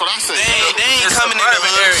say. That's what I say. They ain't coming in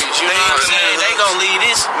the areas. You know what I'm saying? They gonna leave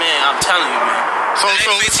this, man. I'm telling you, man. So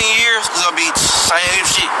 15 years, it's gonna be same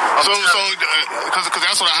shit. Because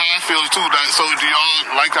that's what I feel too. So do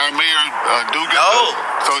y'all like our mayor Dugan? No.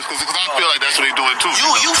 So because I feel like that's what they doing too.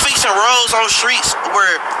 You fixing roads on streets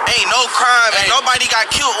where ain't no crime, and nobody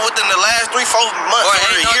got killed within the last 3-4 months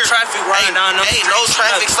or a year. Traffic running down them streets. Ain't no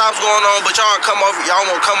traffic stops going on, but y'all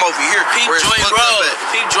won't come over here. Peak Joy Road.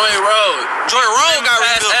 Peak Joy Road. Joy Road got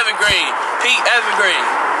rebuilt. Evergreen. Peak Evergreen.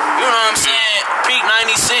 You know what I'm saying? Peak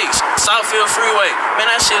 96, Southfield Freeway. Man,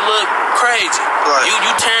 that shit look crazy. Right.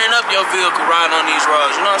 You tearing up your vehicle riding on these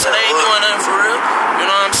roads. You know what I'm saying? They ain't doing nothing for real. You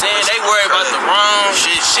know what I'm saying? They worry about the wrong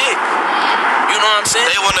shit. You know what I'm saying?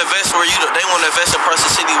 They want to invest they want to invest in parts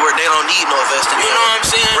of the city where they don't need no investing. You know what I'm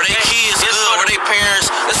saying? Where their kids good, where their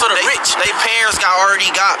parents. It's for the rich. Their parents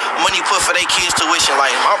already got money put for their kids' tuition.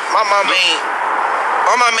 Like my mom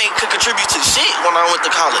ain't could contribute to shit when I went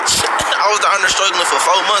to college. I was down there struggling for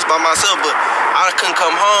 4 months by myself, but I couldn't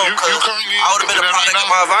come home because I would have been a product of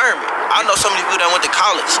my environment. I know so many people that went to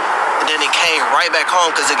college and then they came right back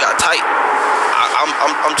home because it got tight.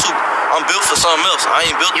 I'm built for something else.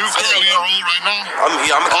 I ain't built. You currently enrolled right now?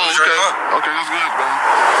 I'm a college right now. Okay, that's good, man.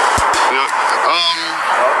 Yeah.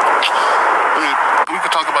 We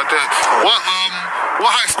could talk about that. What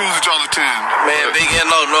high schools did y'all attend? Man, Big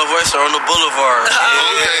N.O. Northwestern on the Boulevard.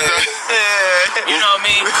 You know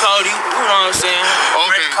me, Cody. You know what I'm saying?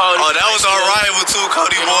 Okay. Cody. Oh, that was our rival too,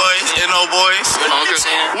 Cody boys, N.O. boys. Okay.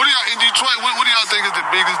 What do y'all in Detroit? What do y'all think is the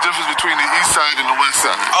biggest difference between the East Side and the West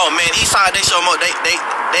Side? Oh man, East Side they show more. They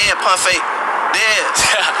had Pump Fake.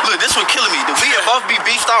 Look, this one killing me. The we both be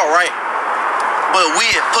beefed out, right? But we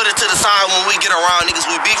put it to the side when we get around niggas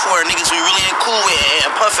we beef for, niggas we really ain't cool with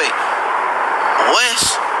and perfect.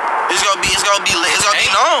 West, it's gonna be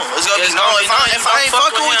known. It's gonna be known. If I ain't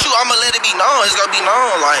fucking with you, I'ma let it be known. It's gonna be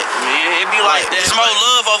known. Like, yeah, it be like that. There's more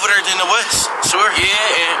love over there than the West. Sure.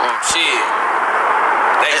 Yeah, and shit.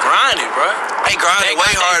 They grinding, bro. They grinding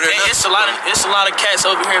way harder. It's a lot of cats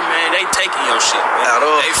over here, man. They taking your shit, man.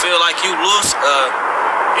 They feel like you loose.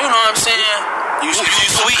 You know what I'm saying? You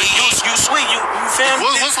sweet. You feel me?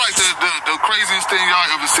 What's like the craziest thing y'all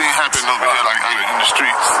ever seen happen over here, like in the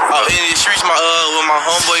streets? Oh, in the streets, when my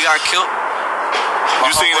homeboy got killed.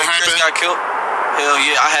 You seen it happen? Chris got killed. Hell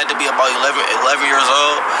yeah, I had to be about 11 years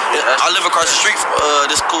old. I live across the street from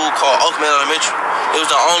this school called Oakman Elementary. It was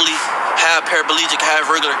the only half paraplegic, half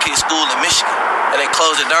regular kid school in Michigan, and they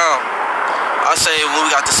closed it down. I say when we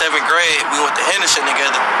got to 7th grade, we went to Henderson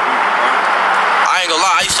together. I ain't gonna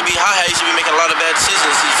lie, I used to be making a lot of bad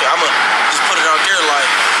decisions. I'ma just put it out there, like,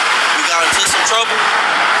 we got into some trouble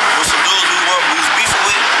with some dudes we was beefing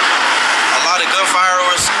with. A lot of gunfire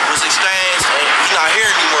was exchanged, and he's not here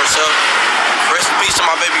anymore, so rest in peace to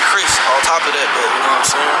my baby Chris on top of that, but you know what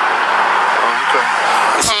I'm saying? Okay.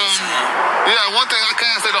 Yeah, one thing I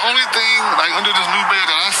can say, the only thing, like, under this new mayor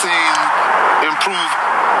that I seen improve,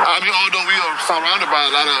 I mean, although we are surrounded by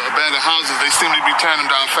a lot of abandoned houses, they seem to be tearing them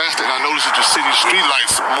down faster, and I noticed that the city street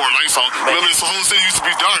lights, more lights on. Remember, this whole city used to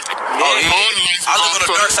be dark. Oh, yeah. I live on the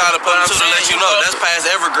dark side of Puerto to let you know. That's past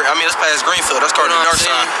Evergreen. I mean, that's past Greenfield. That's called the dark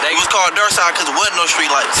side. It was called dark side because there wasn't no street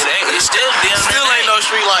lights. It still ain't no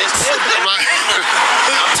street lights. Right.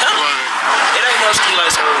 I'm telling you, it ain't no street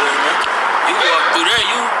lights over there, man. You walk through there,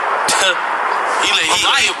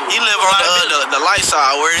 He live on the light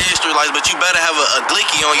side where it is street lights, but you better have a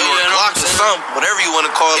glicky on you or blocks or something, whatever you want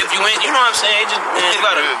to call it. If you ain't, you know what I'm saying? You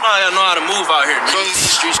gotta know how to move out here. So,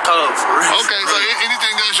 these streets cold for real. Okay, so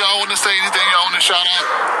anything else y'all want to say? Anything y'all want to shout out?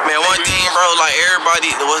 Man, one thing, bro, like everybody,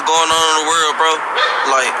 what's going on in the world, bro,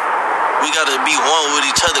 like, we gotta be one with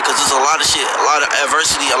each other because there's a lot of shit, a lot of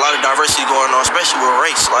adversity, a lot of diversity going on, especially with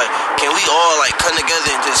race. Like, can we all, like, come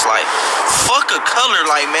together and just, like, fuck a color?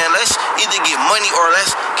 Like, man, let's either get money or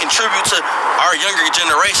let's contribute to our younger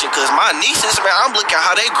generation. Because my nieces, man, I'm looking at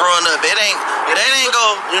how they growing up. It ain't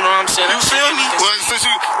go, you know what I'm saying? You feel me? Well,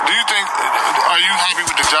 do you think, are you happy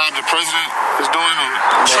with the job the president is doing?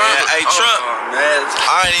 Trump? Hey, Trump. Man,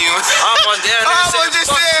 I ain't even. I almost just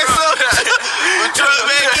said something. Trump,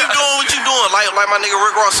 man, keep doing what you doing. Like my nigga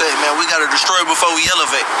Rick Ross said, man, we gotta destroy before we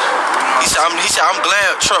elevate. He said, I'm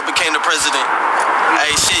glad Trump became the president.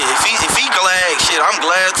 Hey, shit, if he glad, shit, I'm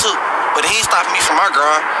glad too. But he ain't stopping me from my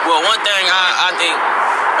grind. Well, one thing I think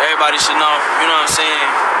everybody should know, you know what I'm saying?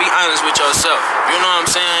 Be honest with yourself. You know what I'm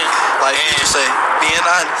saying? Like you say, being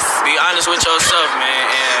honest. Be honest with yourself, man.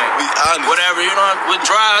 And be honest. Whatever, you know, with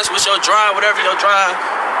your drive, whatever your drive,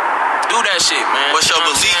 do that shit, man. What's your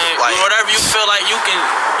belief? Like, whatever you feel like you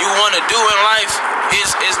want to do in life,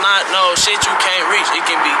 it's not no shit you can't reach. It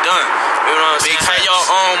can be done. You know what I'm saying? Have your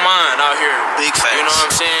own mind out here. Big facts. You know what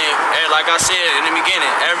I'm saying? And like I said in the beginning,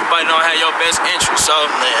 everybody don't have your best interest. So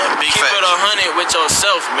man, big keep facts. it 100 with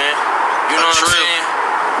yourself, man. You know what I'm saying?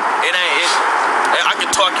 I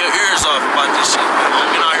can talk your ears off about this shit, man.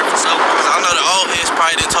 I've been out here for so long. I know the old heads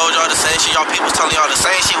probably done told y'all the same shit. Y'all people's telling y'all the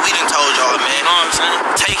same shit we done told y'all, man. You know what I'm saying?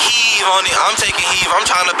 Take heave on it. I'm taking heave. I'm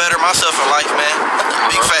trying to better myself in life, man.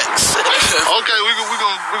 Big facts. Okay, we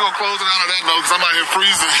gonna close it out on that note because I'm out here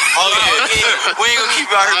freezing. Oh yeah, we ain't gonna keep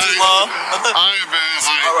you out here too long. All right, man.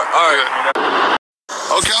 All right.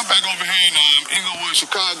 Okay, I'm back over here in Inglewood,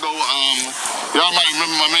 Chicago. Y'all might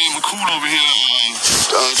remember my man McCool over here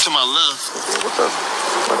to my left.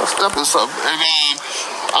 Step this up. And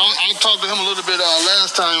I talked to him a little bit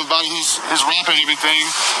last time about his rap and everything.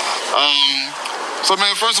 So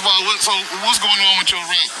man, first of all, what's going on with your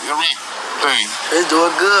rap thing? It's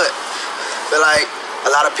doing good. But like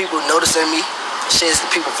a lot of people noticing me, shit,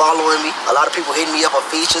 people following me, a lot of people hitting me up on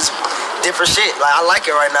features, different shit. Like I like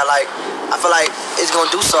it right now. Like I feel like it's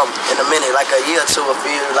gonna do something in a minute, like a year or two.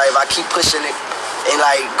 If I keep pushing it and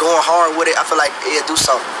like going hard with it, I feel like it'll do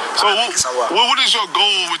something. So what is your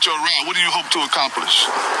goal with your rap? What do you hope to accomplish?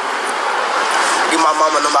 Get my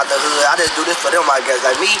mama know about the hood. I just do this for them, I guess.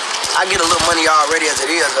 Like me, I get a little money already as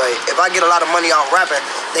it is. Like if I get a lot of money off rapping,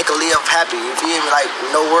 they can live happy. You feel me? Like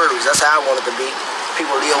no worries. That's how I want it to be.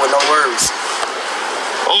 People live with no worries.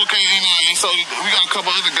 Okay, and so we got a couple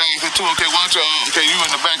other guys here too. Okay, why don't you, you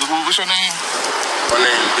in the back. What's your name? My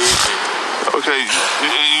name is DJ. Okay,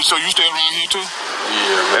 so you stay around here too?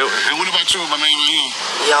 Yeah, man. And what about you, my man, right here?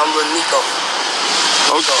 Yeah, I'm with Nico.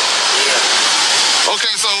 Okay. Yeah.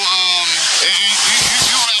 Okay, so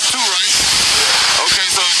you rap too, right? Okay,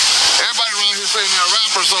 so everybody around here say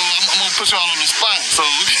rapper, so I'm gonna put y'all on the spot. So,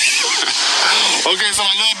 okay, so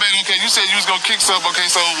my little baby, okay, you said you was gonna kick something, okay,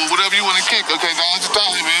 so whatever you wanna kick, okay, dog, just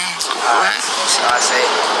tell me, man. Alright, so I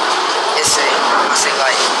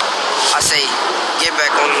say, get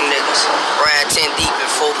back on them niggas. Ride 10 deep in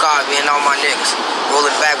full car, and all my niggas.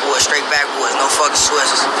 Rolling backwoods, straight backwoods, no fucking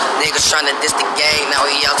switches. Niggas tryna diss the gang, now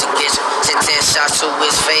he out to get you. Sent 10 shots to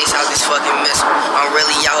his face, how's this fucking missile? I'm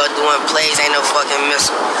really out here doing plays, ain't no fucking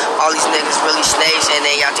missile. All these niggas really snakes, and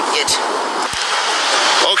they out to get you.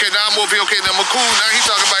 Okay, now I'm over here. Okay, now McCool, now he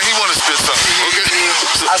talking about he wanna spit something.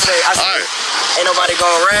 Okay. I say, right. Ain't nobody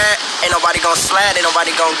gonna ride, ain't nobody gonna slide, ain't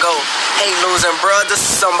nobody gonna go. Hate losing brothers,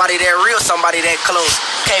 somebody that real, somebody that close.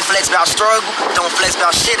 Can't flex about struggle, don't flex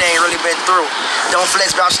about shit I ain't really been through. Don't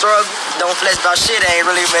flex about struggle, don't flex about shit I ain't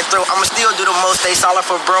really been through. I'ma still do the most, stay solid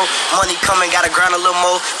for bro. Money coming, gotta grind a little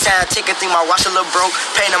more. Time ticking, think my watch a little broke.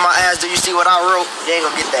 Pain in my ass, do you see what I wrote? You ain't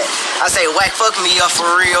gonna get that. I say, whack, fuck me up for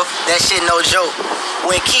real, that shit no joke.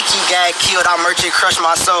 When Kiki got killed, I merchant crushed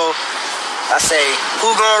my soul. I say,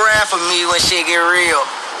 who gon' ride for me when shit get real?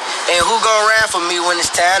 And who gon' ride for me when it's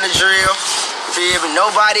time to drill? Feel me?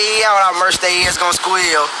 Nobody out, I merch they is gon'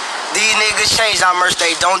 squeal. These niggas change, I merch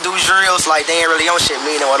they don't do drills like they ain't really on shit,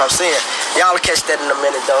 meaning what I'm saying. Y'all will catch that in a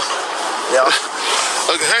minute though. Yeah.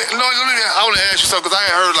 Okay, hey, no, I want to ask you something, because I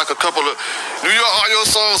ain't heard like a couple of New York audio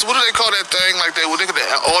songs. What do they call that thing like that? What they call that?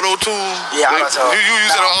 Auto-tune? Yeah, auto-tune. You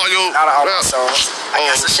use it on audio? Not an auto songs.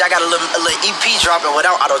 I got a little EP dropping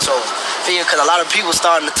without auto-tune. Feel, because a lot of people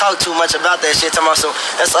starting to talk too much about that shit. Talking about, so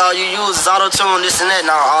that's all you use is auto-tune, this and that.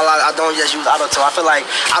 No, I don't just use auto-tune. I feel like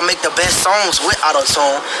I make the best songs with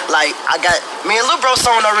auto-tune. Like, I got, me and Lil Bro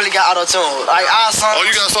song don't really got auto-tune. Like, our song. Oh,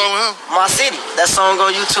 you got a song with him? My City. That song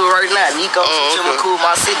on YouTube right now. Nico, feature McCool,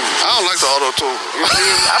 My City. I don't like the auto-tune. You feel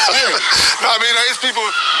me? I feel it. No, I mean, it's people.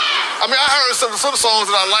 I mean, I heard some songs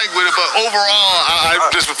that I like with it, but overall, I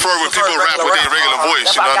just prefer when people rap with their regular voice.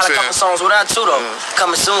 You know what I'm saying? I got a couple songs with that too, though.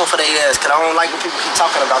 Coming soon for their ass, because I don't like when people keep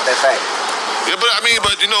talking about that fact. Yeah, but I mean,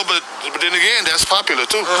 but then again, that's popular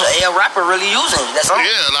too. A rapper really using it. That's all.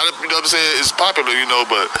 Yeah, a lot of, you know what I'm saying, it's popular,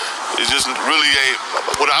 but it just really ain't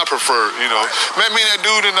what I prefer, Man, me and that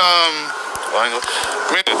dude in,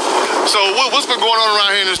 so what's been going on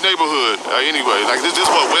around here in this neighborhood? Anyway, like this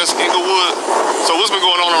what, West Inglewood? So what's been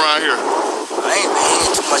going on around here? I ain't been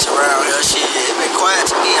hearing too much around here. Shit, it been quiet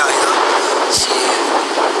to me out here. Shit,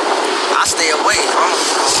 I stay away. I don't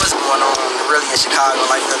know what's going on really in Chicago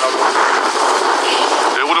like that no more.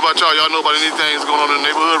 Yeah, what about y'all? Y'all know about anything that's going on in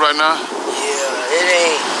the neighborhood right now? Yeah, it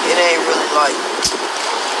ain't really like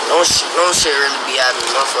no shit really be happening.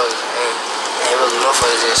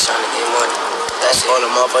 Motherfuckers just trying to get money. That's all the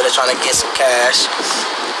motherfuckers trying to get some cash.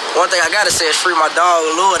 One thing I gotta say is free my dog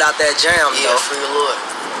Lord out that jam, though. Free Lord.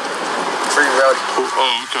 Free Roddy.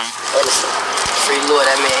 Oh, okay. Innocent. Free Lord,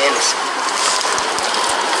 that man innocent.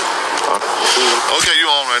 Okay, you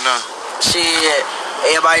on right now. Shit.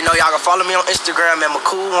 Everybody know y'all can follow me on Instagram at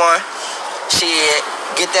McCool1. Shit.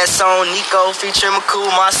 Get that song Nico featuring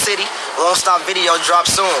McCool, My City. Won't Stop video drop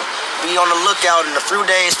soon. Be on the lookout in a few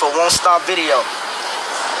days for Won't Stop video.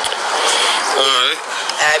 Alright.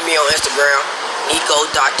 Add me on Instagram,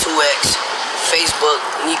 Nico.2x. Facebook,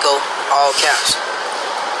 Nico, all caps.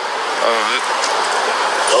 Alright.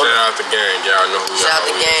 Shout out the gang, y'all know who Shout out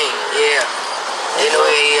the gang, yeah. They know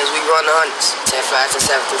who he is. We run the hundreds. 10-5,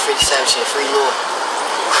 10-7, 357 shit. Free Lord.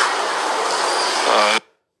 Alright.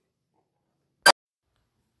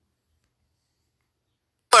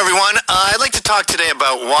 Hello everyone, I'd like to talk today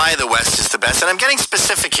about why the West is the best, and I'm getting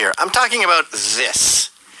specific here. I'm talking about this.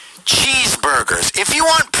 Cheeseburgers. If you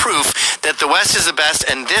want proof that the West is the best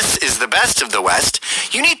and this is the best of the West,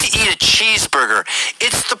 you need to eat a cheeseburger.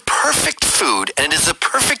 It's the perfect food, and it is a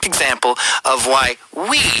perfect example of why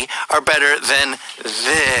we are better than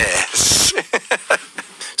this.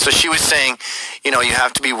 So she was saying, you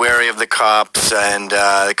have to be wary of the cops, and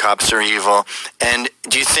the cops are evil. And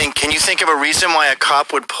can you think of a reason why a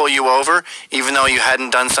cop would pull you over, even though you hadn't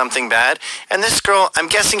done something bad? And this girl, I'm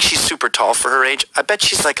guessing she's super tall for her age. I bet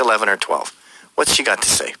she's like 11 or 12. What's she got to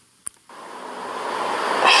say?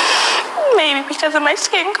 Maybe because of my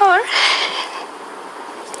skin color.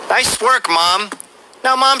 Nice work, Mom.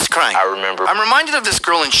 Now Mom's crying. I remember. I'm reminded of this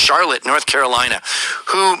girl in Charlotte, North Carolina,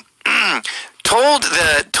 who told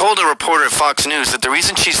a reporter at Fox News that the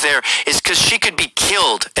reason she's there is because she could be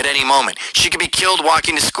killed at any moment. She could be killed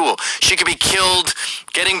walking to school. She could be killed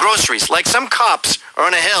getting groceries. Like some cops are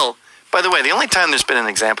on a hill. By the way, the only time there's been an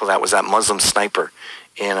example of that was that Muslim sniper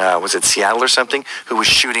in, was it Seattle or something, who was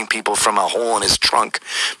shooting people from a hole in his trunk.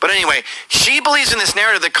 But anyway, she believes in this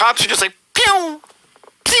narrative that cops are just like, pew,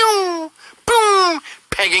 pew, boom,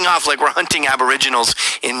 pegging off like we're hunting aboriginals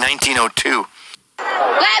in 1902.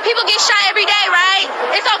 Black people get shot every day, right?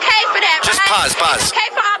 It's okay for that, Just right? pause. It's okay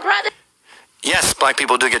for our brothers. Yes, black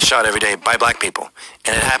people do get shot every day by black people.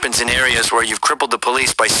 And it happens in areas where you've crippled the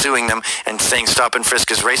police by suing them and saying stop and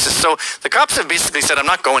frisk is racist. So the cops have basically said, I'm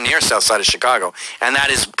not going near south side of Chicago. And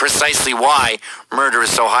that is precisely why murder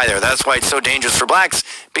is so high there. That's why it's so dangerous for blacks,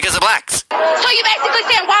 because of blacks. So you basically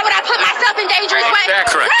saying, why would I put myself in dangerous way?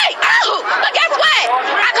 That's correct. Right. Oh, but guess what?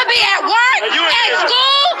 I could be at work, at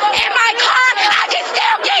school, in my car. I can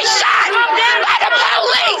still get shot by the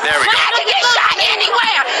police. There we go. I can get shot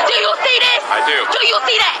anywhere. Do you see this? I do. Do you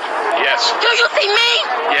see that? Yes. Do you see me?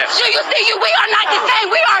 Yes. Do you see you? We are not the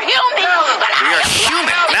same. We are human. But We are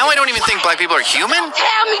human. Now I don't even think black people are human.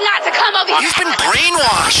 Tell me not to come over here. You've been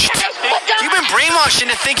brainwashed. You've been brainwashed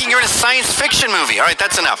into thinking you're in a science fiction movie. All right,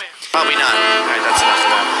 that's enough. Probably not. All right, that's enough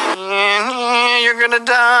of that. You're gonna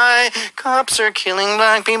die. Cops are killing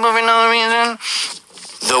black people for no reason.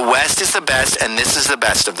 The West is the best, and this is the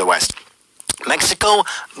best of the West. Mexico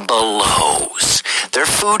blows. Their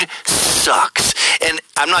food sucks. And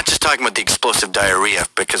I'm not just talking about the explosive diarrhea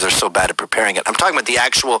because they're so bad at preparing it. I'm talking about the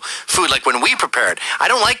actual food, like when we prepare it. I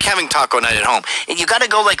don't like having taco night at home. You got to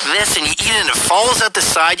go like this and you eat it and it falls out the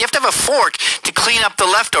side. You have to have a fork to clean up the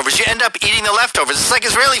leftovers. You end up eating the leftovers. It's like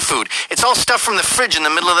Israeli food. It's all stuff from the fridge in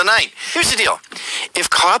the middle of the night. Here's the deal.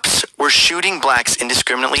 If cops were shooting blacks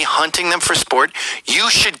indiscriminately, hunting them for sport,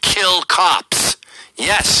 you should kill cops.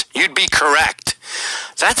 Yes, you'd be correct.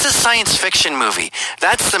 That's a science fiction movie.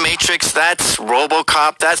 That's The Matrix. That's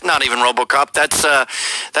RoboCop. That's not even RoboCop.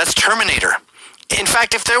 That's Terminator. In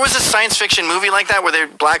fact, if there was a science fiction movie like that where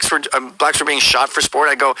blacks were being shot for sport,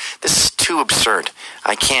 I go, this is too absurd.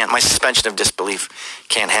 I can't. My suspension of disbelief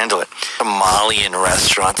can't handle it. Somalian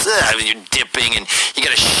restaurants. You're dipping and you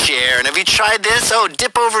got to share. And have you tried this? Oh,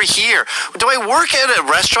 dip over here. Do I work at a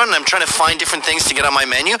restaurant and I'm trying to find different things to get on my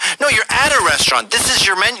menu? No, you're at a restaurant. This is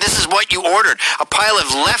your menu. This is what you ordered. A pile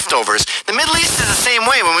of leftovers. The Middle East is the same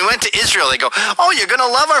way. When we went to Israel, they go, oh, you're going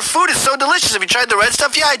to love our food. It's so delicious. Have you tried the red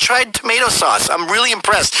stuff? Yeah, I tried tomato sauce. I'm really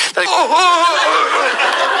impressed. Like,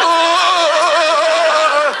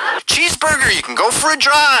 cheeseburger, you can go for a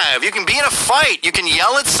drive. You can be in a fight. You can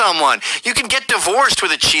yell at someone. You can get divorced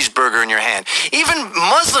with a cheeseburger in your hand. Even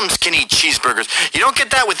Muslims can eat cheeseburgers. You don't get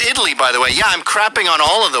that with Italy, by the way. Yeah, I'm crapping on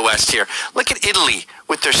all of the West here. Look at Italy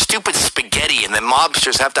with their stupid spaghetti, and the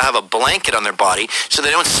mobsters have to have a blanket on their body so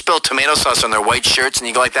they don't spill tomato sauce on their white shirts, and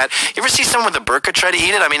you go like that. You ever see someone with a burqa try to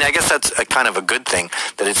eat it? I mean, I guess that's a kind of a good thing,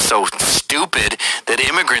 that it's so stupid that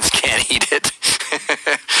immigrants can't eat it.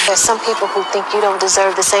 There's some people who think you don't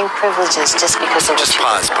deserve the same privileges just because of Just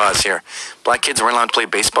pause here. Black kids weren't allowed to play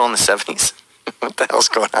baseball in the 70s. What the hell's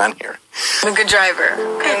going on here? I'm a good driver.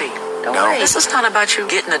 Okay. Baby, Don't worry. This is not about you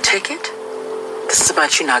getting a ticket. This is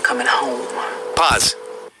about you not coming home. Pause.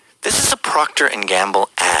 This is a Procter & Gamble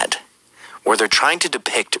ad where they're trying to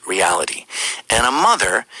depict reality. And a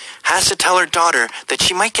mother has to tell her daughter that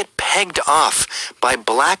she might get pegged off by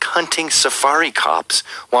black hunting safari cops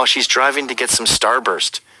while she's driving to get some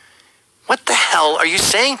Starburst. What the hell are you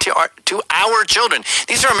saying to our children?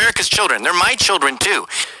 These are America's children. They're my children too.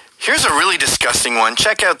 Here's a really disgusting one.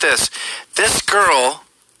 Check out this. This girl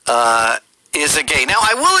is a gay. Now,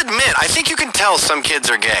 I will admit, I think you can tell some kids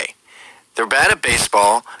are gay. They're bad at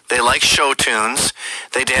baseball. They like show tunes.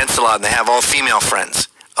 They dance a lot, and they have all female friends.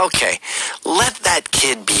 Okay, let that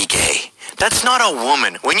kid be gay. That's not a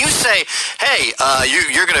woman. When you say, hey,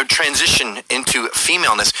 you're going to transition into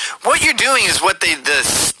femaleness, what you're doing is what the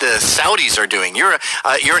Saudis are doing. You're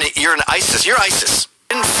an ISIS. You're ISIS.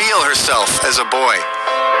 Didn't feel herself as a boy.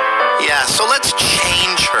 Yeah, so let's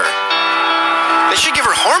change her. They should give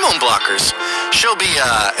her hormone blockers. She'll be,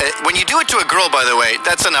 when you do it to a girl, by the way,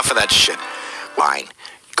 that's enough of that shit. Fine.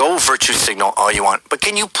 Go virtue signal all you want. But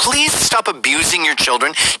can you please stop abusing your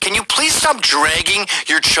children? Can you please stop dragging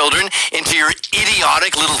your children into your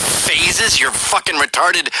idiotic little phases, your fucking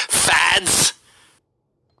retarded fads?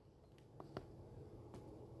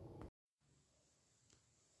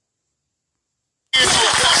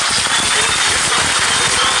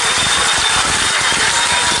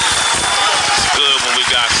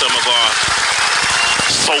 Some of our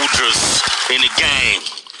soldiers in the game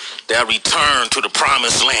that return to the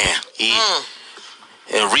promised land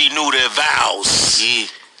and renew their vows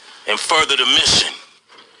and further the mission,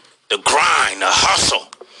 the grind, the hustle.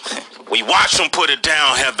 We watch them put it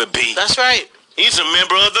down, Heather B. That's right. He's a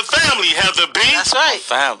member of the family, Heather B. That's right.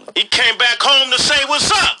 Family. He came back home to say what's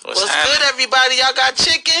up. What's good, everybody? Y'all got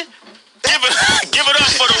chicken? Give it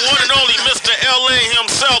up for the one and only Mr. L.A.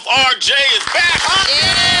 himself. RJ is back.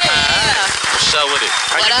 Yeah. What's up with it?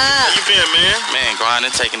 How you been, man? Man,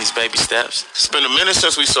 grinding, taking these baby steps. It's been a minute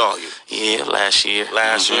since we saw you. Yeah, last year.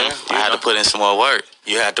 Last year? I had to put in some more work.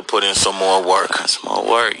 You had to put in some more work. Some more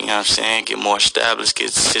work, you know what I'm saying? Get more established,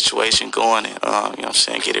 get the situation going, and, you know what I'm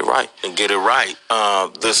saying? Get it right. And get it right.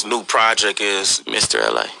 This new project is Mr.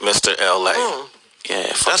 LA. Mr. LA.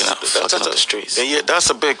 Yeah, fucking up the streets. Yeah,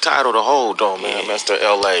 that's a big title to hold, though, man. Yeah. Mr.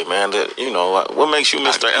 LA, man. You know, what makes you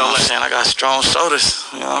Mr. You know LA? what I'm saying? I got strong shoulders,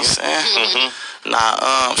 you know what I'm saying?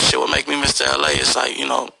 Nah, shit, what make me Mr. LA is like, you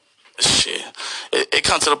know, shit. It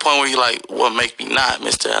comes to the point where you like, what make me not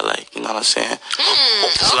Mr. LA? You know what I'm saying?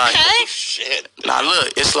 It's like, shit. Nah,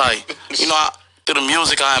 look, it's like, you know, through the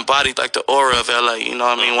music, I embodied like the aura of LA. You know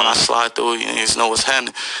what I mean? When I slide through, you just know what's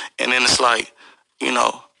happening. And then it's like, you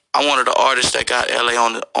know, I'm one of the artists that got LA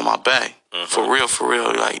on my back. For real.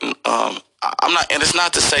 Like, I'm not, and it's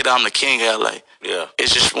not to say that I'm the king of LA. Yeah.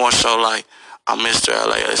 It's just more so like, I'm Mr.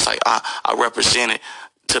 LA. It's like, I represent it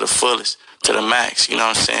to the fullest, to the max. You know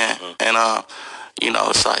what I'm saying? And, you know,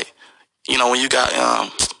 it's like, you know, when you got,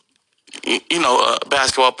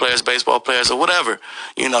 basketball players, baseball players, or whatever,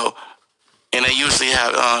 you know, and they usually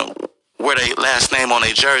have where they last name on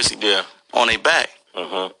their jersey, on their back.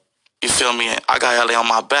 You feel me? I got LA on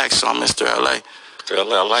my back, so I'm Mr. LA. I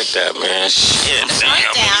like that, man. Shit, damn.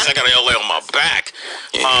 I got LA on my back.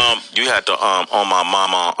 You had to on my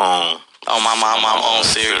mama on my mama own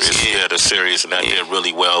series. Yeah, the series, and that did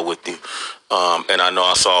really well with you. And I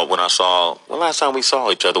know when last time we saw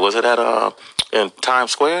each other, was it at in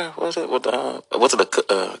Times Square? Was it with the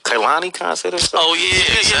Kehlani concert or something? Oh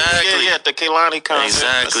yeah, exactly. Yeah, the Kehlani concert.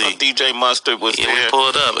 Exactly. DJ Mustard was there. We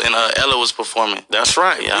pulled up, and Ella was performing. That's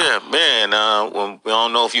right. Yeah, man. When, we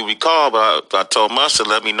don't know if you recall, but I told Mustard,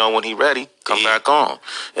 let me know when he ready. Come back on.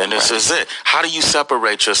 And this is it. How do you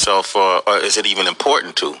separate yourself, or is it even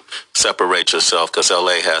important to separate yourself? Because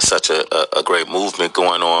LA has such a great movement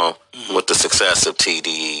going on with the success of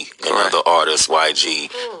TDE and other artists, YG,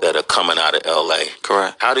 that are coming out of LA.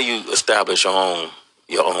 Correct. How do you establish your own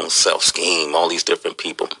self scheme? All these different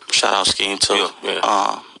people. Shout out Scheme too. Yeah.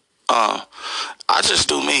 I just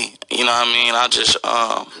do me. You know what I mean? I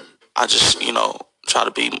just you know, try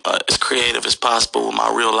to be as creative as possible with my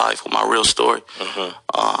real life, with my real story. You know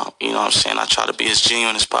what I'm saying? I try to be as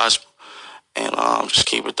genuine as possible, and just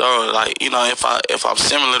keep it thorough. Like, you know, if I'm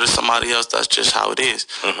similar to somebody else, that's just how it is.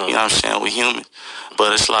 You know what I'm saying? We human,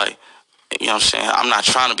 but it's like, you know what I'm saying? I'm not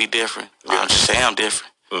trying to be different. I'm just saying I'm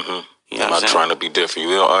different. You know I'm not trying to be different.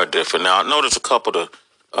 You are different. Now I noticed a couple of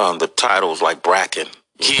the titles like Bracken.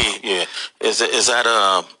 Yeah. Is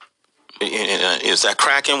that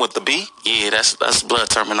cracking with the B? Yeah, that's blood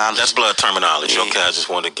terminology. That's blood terminology. Yeah. Okay, I just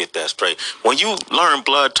wanted to get that straight. When you learn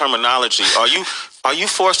blood terminology, are you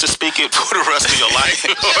forced to speak it for the rest of your life?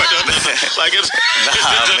 Like it's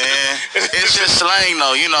nah, man. It's just slang,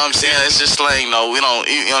 though. You know what I'm saying? It's just slang, though. We don't.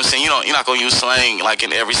 You know what I'm saying? You're not gonna use slang like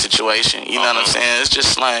in every situation. You know what I'm saying? It's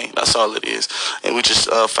just slang. That's all it is. And we just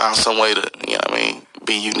found some way to, you know what I mean,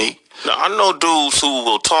 be unique. Now, I know dudes who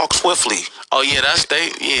will talk swiftly. Oh yeah,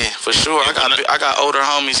 for sure. I got older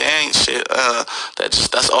homies and shit.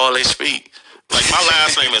 That's all they speak. Like my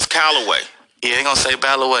last name is Calloway. Yeah, they gonna say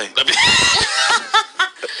Ballaway.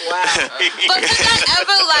 Wow. But does that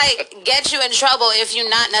ever like get you in trouble if you're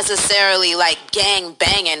not necessarily like gang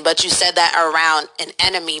banging, but you said that around an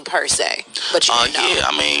enemy per se? But you didn't know. Yeah,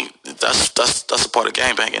 I mean that's a part of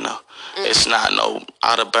gang banging though. It's not no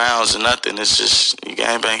out of bounds or nothing. It's just you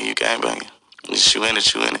gang banging. It's you in it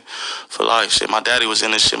for life. Shit, my daddy was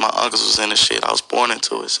in this shit. My uncles was in this shit. I was born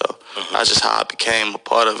into it, so that's just how I became a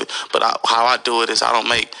part of it. But how I do it is I don't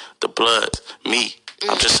make the blood me.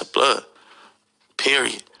 I'm just a blood,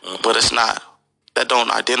 period. But it's not, that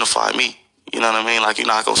don't identify me. You know what I mean? Like, you're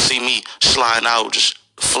not gonna see me sliding out just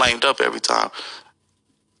flamed up every time.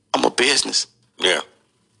 I'm a business. Yeah,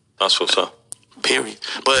 that's what's up. Period.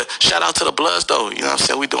 But shout out to the Bloods, though. You know what I'm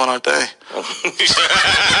saying? We doing our thing. I'm not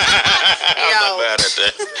bad at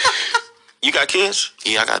that. You got kids?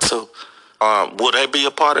 Yeah, I got two. Will they be a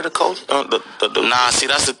part of the coach? Nah, see,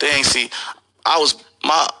 that's the thing. See, when I was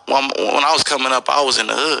coming up, I was in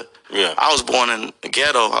the hood. Yeah. I was born in the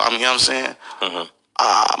ghetto. I mean, you know what I'm saying?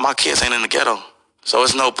 My kids ain't in the ghetto. So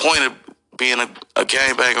it's no point of being a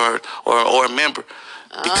gangbanger or a member.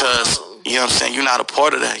 Because, you know what I'm saying, you're not a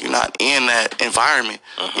part of that. You're not in that environment.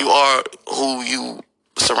 You are who you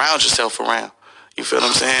surround yourself around. You feel what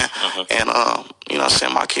I'm saying? And, you know what I'm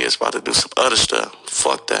saying, my kids about to do some other stuff.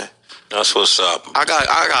 Fuck that. That's what's up. I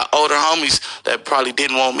got older homies that probably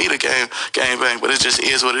didn't want me to gang bang, but it just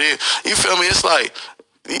is what it is. You feel me? It's like,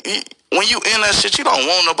 when you in that shit, you don't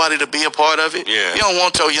want nobody to be a part of it. Yeah. You don't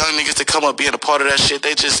want your young niggas to come up being a part of that shit.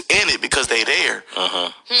 They just in it because they there.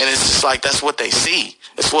 And it's just like, that's what they see.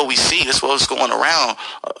 It's what we see. It's what's going around.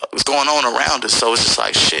 What's going on around us. So it's just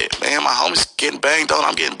like, shit, man, my homies getting banged on.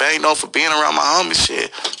 I'm getting banged on for being around my homies.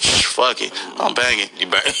 Shit. Fuck it. I'm banging. You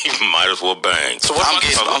might as well bang. So I'm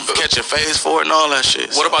catching phase for it and all that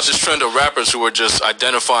shit. What about this trend of rappers who are just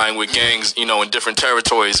identifying with gangs, you know, in different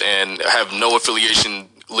territories and have no affiliation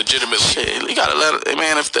legitimately? Shit, you gotta let it,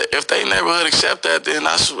 man. If they neighborhood accept that, then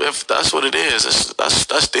that's what it is.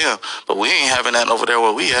 That's them. But we ain't having that over there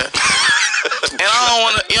where we at. And I don't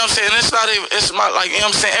want to, you know what I'm saying? It's not even, it's my, like, you know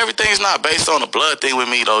what I'm saying? Everything's not based on the blood thing with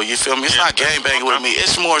me, though. You feel me? It's not gangbanging with me.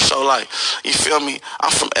 It's more so like, you feel me? I'm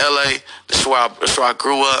from LA. That's where I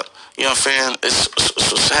grew up. You know what I'm saying?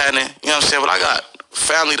 It's happening. You know what I'm saying? But I got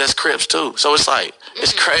family that's Crips too. So it's like,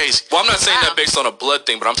 it's crazy. Well, I'm not saying that based on a blood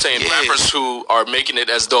thing, but I'm saying rappers who are making it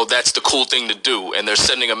as though that's the cool thing to do, and they're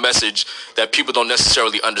sending a message that people don't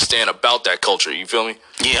necessarily understand about that culture. You feel me?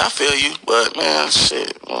 Yeah, I feel you. But, man,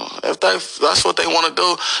 shit. Well, if that's what they want to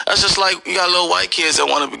do, that's just like you got little white kids that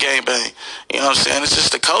want to be gangbang. You know what I'm saying? It's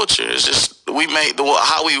just the culture. It's just, we make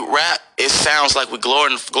how we rap, it sounds like we're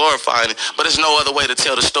glorifying it, but there's no other way to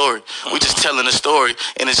tell the story. We just telling the story,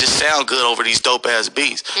 and it just sound good over these dope-ass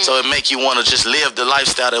beats. So it make you want to just live the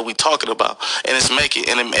lifestyle that we talking about. And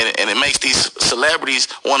it makes these celebrities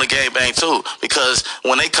want to gangbang too, because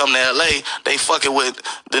when they come to LA, they fucking with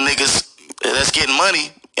the niggas that's getting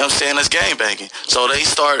money, you know what I'm saying, that's gangbanging. So they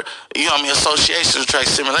start, you know what I mean, associations attract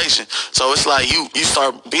simulation. So it's like you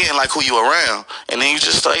start being like who you around, and then they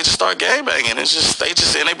just start gangbanging. It's just,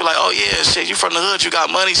 and they be like, oh yeah, shit, you from the hood, you got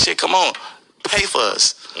money, shit, come on, pay for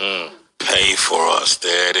us. Pay for us.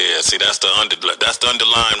 There it is. See, that's the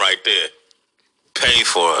underline right there. Pay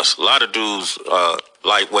for us. A lot of dudes,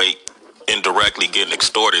 lightweight, indirectly getting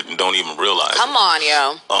extorted and don't even realize. Come on,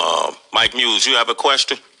 yo. Mike Muse, you have a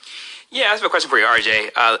question? Yeah, I have a question for you,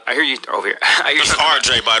 RJ. I hear you over here. It's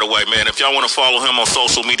RJ, by the way, man. If y'all want to follow him on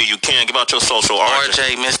social media, you can. Give out your social,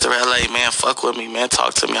 RJ, Mr. LA, man. Fuck with me, man.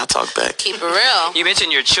 Talk to me. I talk back. Keep it real. You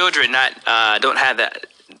mentioned your children don't have that.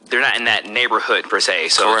 They're not in that neighborhood per se,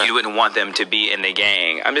 so correct. You wouldn't want them to be in the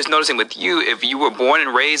gang. I'm just noticing with you, if you were born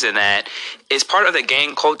and raised in that, is part of the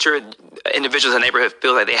gang culture, individuals in the neighborhood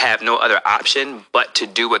feel like they have no other option but to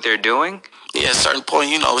do what they're doing? Yeah, at a certain point,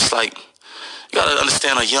 you know, it's like, you got to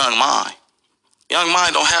understand a young mind. Young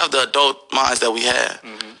mind don't have the adult minds that we have.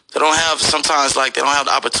 They don't have, sometimes, like, they don't have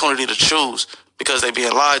the opportunity to choose because they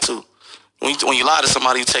being lied to. When you lie to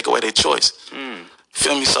somebody, you take away their choice. You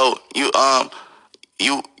feel me? So,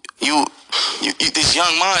 these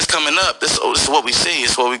young minds coming up, this is what we see,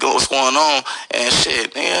 it's what's going on, and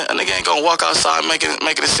shit, man, a nigga ain't gonna walk outside making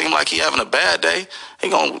it seem like he having a bad day. He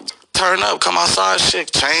gonna turn up, come outside,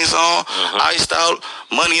 shit, chains on, iced out,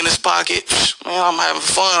 money in his pocket. Man, I'm having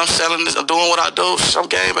fun. I'm selling this. I'm doing what I do. I'm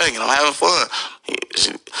gangbanging. I'm having fun.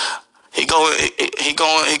 He go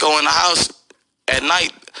in the house at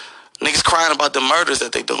night. Niggas crying about the murders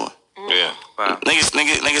that they doing. Yeah. Wow.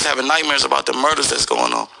 Niggas having nightmares about the murders that's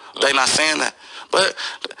going on. They not saying that. But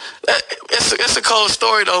it's a cold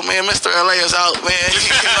story though, man. Mr. LA is out, man.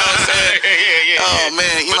 You know what I'm saying? Yeah. Oh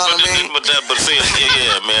man, you know what I mean? But see,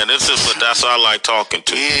 man. That's I like talking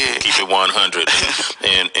to. Yeah. Keep it 100.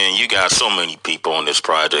 and you got so many people on this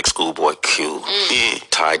project. Schoolboy Q,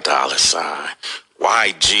 Ty Dolla $ign,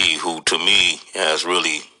 YG, who to me has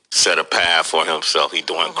really set a path for himself. He's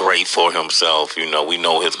doing great for himself. You know, we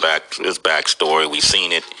know his backstory. We've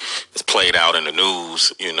seen it. It's played out in the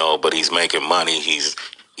news, you know, but he's making money. He's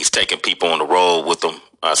taking people on the road with him.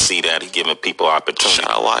 I see that. He's giving people opportunity.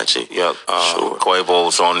 Shout out YG. Yep. Sure.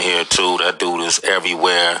 Quavo's on here too. That dude is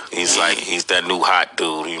everywhere. He's he's that new hot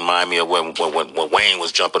dude. He remind me of when Wayne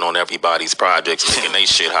was jumping on everybody's projects, making they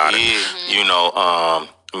shit hotter. You know,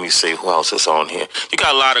 let me see who else is on here. You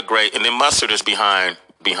got a lot of great, and then Mustard is behind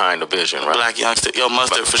the vision, right? Black Youngster. Yo,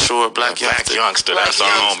 Mustard for sure. Black Youngster. That's our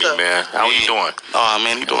homie, man. How he doing? Oh,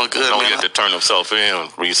 man, he doing good, man. He had to turn himself in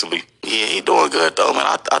recently. Yeah, he doing good, though, man.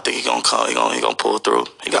 I think he gonna come. He gonna pull through.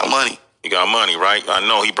 He got money. He got money, right? I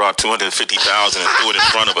know he brought $250,000 and threw it in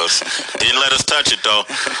front of us. Didn't let us touch it though.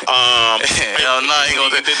 Hell no, he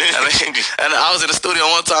gonna. And I was in the studio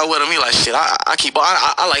one time with him. He like, shit.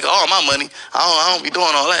 I like all my money. I don't be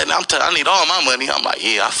doing all that. And I need all my money. I'm like,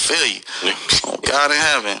 yeah, I feel you. Oh, God in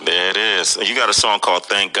heaven. There it is. You got a song called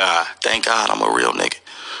 "Thank God." Thank God, I'm a real nigga.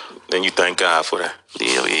 Then you thank God for that.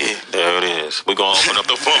 Hell yeah. There it is. We're going to open up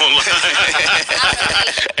the phone line.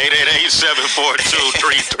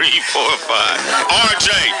 888-742-3345. RJ.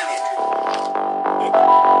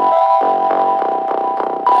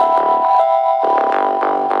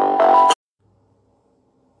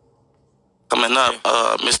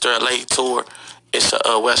 Mr. LA tour. It's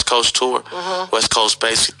a West Coast tour. West Coast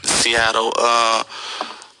based, Seattle,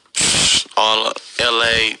 all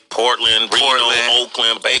LA, Portland, Reno,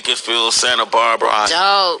 Oakland, Bakersfield, Santa Barbara.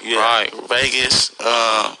 Dope. Yeah. Right, Vegas.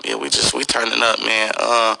 We turning up, man.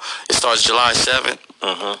 It starts July 7th.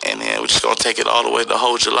 And then we're just gonna take it all the way the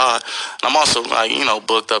whole July. And I'm also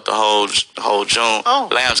booked up the whole June. Oh.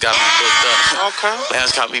 Lamb's got me booked up. Okay.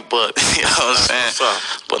 Lamb's got me booked. You know what I'm saying?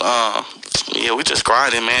 But we just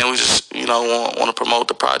grinding, man. We just want to promote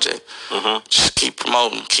the project. Just keep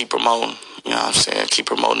promoting. You know what I'm saying? Keep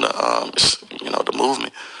promoting the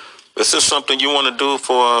movement. Is this something you want to do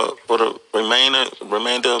for the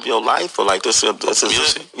remainder of your life, or like this is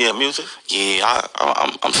music? It? Yeah, music. Yeah,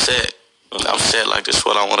 I'm set. I'm set. Like, this is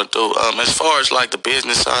what I want to do. As far as like the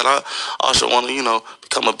business side, I also want to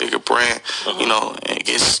become a bigger brand. And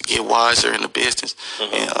get wiser in the business.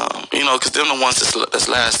 And because them the ones that's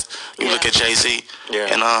last. You look at Jay-Z,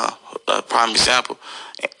 and a prime example.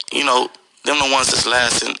 Them the ones that's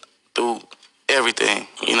lasting through everything,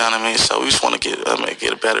 you know what I mean? So we just want to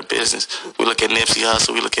get a better business. We look at Nipsey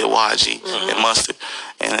Hussle, we look at YG and Mustard,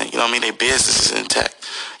 and their business is intact,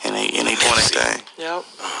 and they doing their thing. Yep.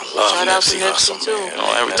 Shout out to Nipsey too.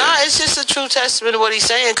 It's just a true testament of what he's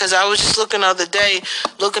saying, because I was just looking the other day,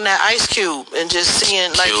 looking at Ice Cube and just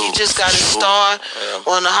seeing like he just got his star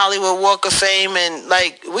on the Hollywood Walk of Fame, and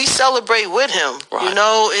like we celebrate with him. Right.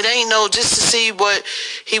 It ain't just to see what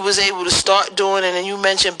he was able to start doing, and then you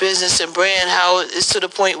mentioned business and brand, how it's to the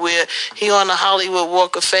point where he on the Hollywood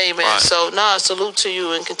Walk of Fame, and so salute to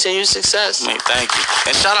you and continued success. Man, thank you,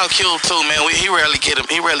 and shout out Cube too, man. He rarely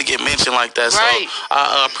get mentioned like that, right. So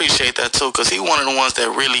I appreciate that too, because he one of the ones that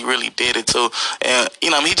really did it too, and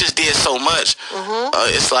he just did so much.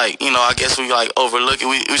 It's like I guess we like overlook it.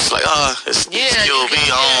 We just like it's Cube,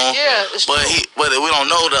 he on, but we don't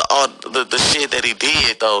know the shit that he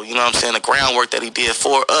did though. You know what I'm saying? The groundwork that he did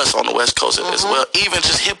for us on the West Coast as well, even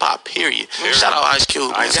just hip hop. Period. Shout out Ice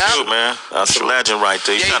Cube. Ice Cube, man. That's a legend right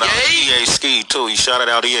there. Shout out E.A. Ski too. He shouted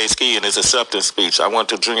out E.A. Ski in his acceptance speech. I went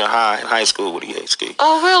to junior high and high school with E.A. Ski.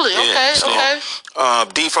 Oh, really? Yeah, Okay.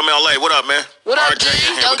 D from LA. What up, man? What up, RJ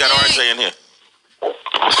in here. We got RJ in here.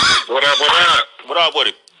 What up? What up with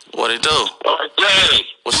it? What it do? RJ,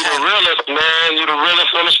 you the realest, man. You the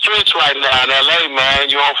realest on the streets right now in LA, man.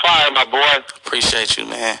 You on fire, my boy. Appreciate you,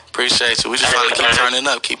 man. Appreciate you. We just trying to keep turning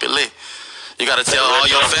up, keep it lit. You gotta tell all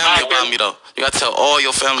your family about me though. You gotta tell all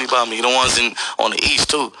your family about me. The ones on the east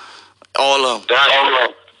too. All of them.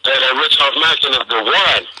 That Rich Off Mackin is the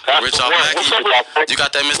one. That's Rich the Off one. Mackin. You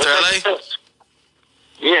got that, Mr. LA?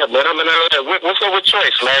 Yeah, man. I'm in LA. What's up with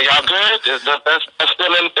Choice, man? Y'all good? That's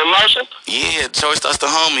still in motion? Yeah, Choice, that's the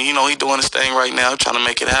homie. He doing his thing right now, trying to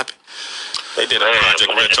make it happen. They did a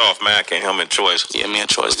project, Rich Off Mac and him and Choice. Yeah, me and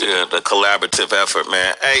Choice did. Yeah, the collaborative effort,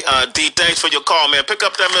 man. Hey, D, thanks for your call, man. Pick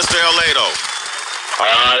up that Mr. LA, though. All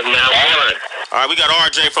right, man. All right, we got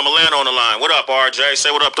RJ from Atlanta on the line. What up, RJ?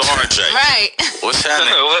 Say what up to RJ. Right. What's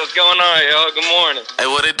happening? What's going on, y'all? Good morning. Hey,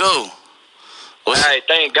 what it do? Hey,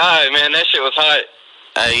 thank God, man. That shit was hot.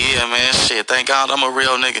 Hey, yeah, man. Shit, thank God I'm a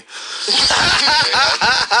real nigga.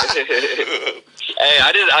 Hey,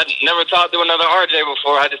 I never talked to another RJ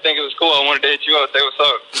before. I just think it was cool. I wanted to hit you up, say what's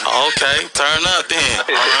up. Okay, turn up then.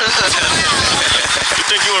 You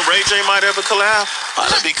think you and Ray J might ever collab? Oh,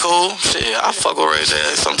 that'd be cool. Shit, I fuck with Ray J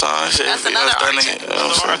sometimes. Shit, that's another RJ.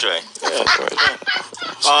 RJ.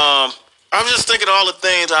 I'm just thinking of all the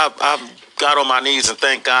things I've got on my knees and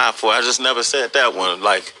thank God for. I just never said that one.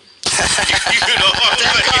 Like,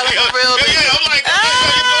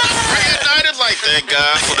 like, thank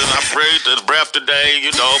God for this. I prayed this breath today,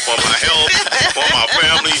 for my health, for my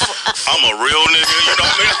family. I'm a real nigga, you know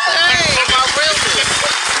what I mean? Hey, my real nigga.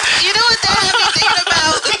 You know what that had me thinking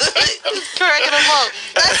about? Cracking them up.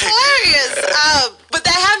 That's hilarious. But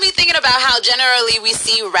that had me thinking about how generally we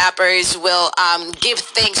see rappers will give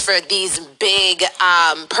thanks for these big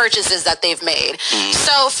purchases that they've made.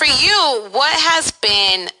 So for you, what has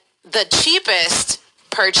been the cheapest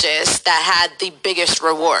purchase that had the biggest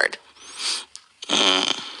reward?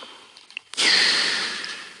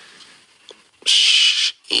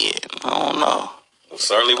 Yeah, I don't know. It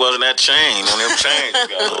certainly wasn't that chain on them chains.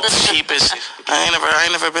 Cheapest. I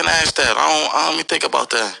ain't never been asked that. I don't even think about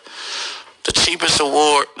that. The cheapest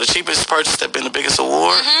award, the cheapest purchase that been the biggest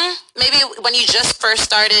award. Maybe when you just first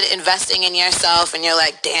started investing in yourself, and you're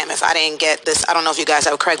like, "Damn, if I didn't get this, I don't know if you guys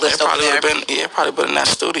have a Craigslist over there." It probably been in that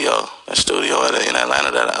studio in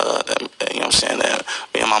Atlanta that you know what I'm saying, that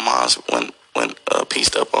me and my mom's went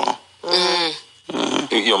pieced up on.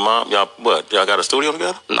 Your mom, y'all got a studio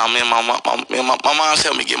together? No, me and my mom's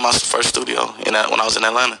helped me get my first studio when I was in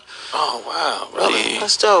Atlanta. Oh wow, really? Yeah.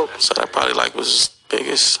 That's dope. So that probably like was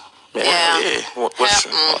biggest. Yeah. What's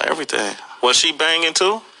everything. Was she banging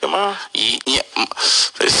too? Your mom? Yeah.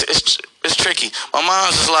 It's tricky. My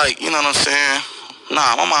mom's is like, you know what I'm saying?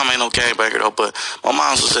 Nah, my mom ain't no gangbanger though, but my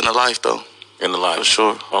mom's was in the life though. In the life, for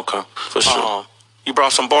sure. Okay, for sure. You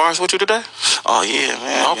brought some bars with you today? Oh yeah,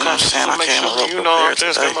 man. Okay. You know what I'm saying? I came up you know what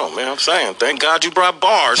I'm saying? Come on, man. I'm saying. Thank God you brought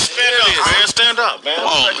bars. Stand up, man. Stand up, man.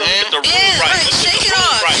 Come on, man. Get the room right. Shake it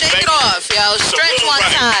off. Shake it off, yo. Stretch one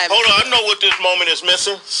time. Hold on. I know what this moment is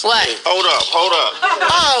missing. What? Hold up.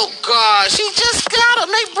 Oh gosh, he just got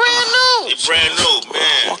them. They brand new. They brand new,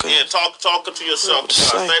 man. Yeah, talk to yourself.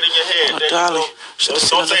 Say it in your head. Dolly. Don't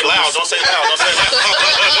say loud. Don't say loud. Don't say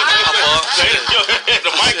loud. Say it in your head.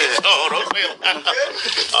 The mic is on. Don't say it loud.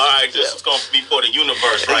 All right, this is gonna be for the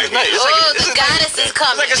universe right here. Oh, the goddess is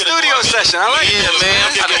coming. It's like a studio session. I like it. Yeah, man.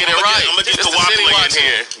 I'm trying to get it right. I'm gonna get the wobbling in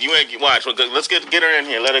here. You ain't watch. Let's get her in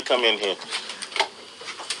here. Let her come in here.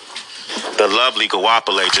 The lovely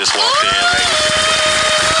Guapole just walked in, ladies.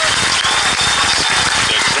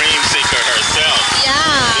 The dream seeker herself.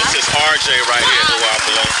 Yeah. This is RJ right here,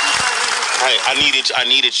 Guapole. Hey, I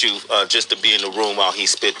needed you just to be in the room while he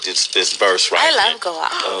spit this verse right I here. love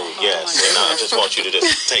Guapole. Oh yes, and I just want you to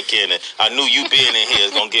just take in it. I knew you being in here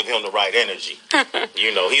is gonna give him the right energy.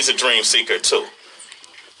 You know, he's a dream seeker too.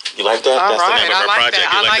 You like that? All That's right, the name of her project.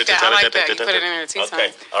 I like that. You put it in there too.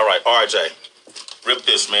 Okay, all right, RJ, rip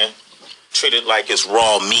this, man. Treat it like it's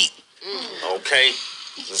raw meat. Okay,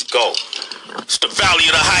 let's go. It's the Valley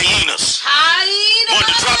of the Hyenas. Want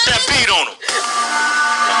to drop that beat on him?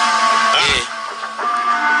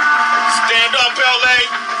 Stand up, LA.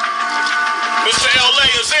 Mr. LA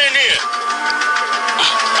is in here.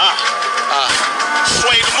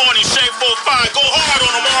 Sway in the morning, shade 4-5. Go hard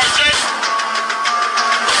on him, RJ.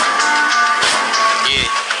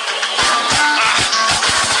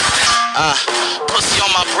 Pussy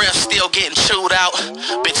on my breath, still getting chewed out.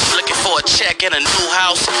 Bitches looking for a check in a new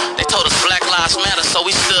house. They told us Black Lives Matter, so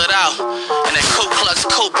we stood out. And that Ku Klux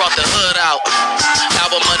Klan brought the hood out.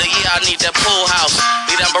 Album of the year, I need that pool house.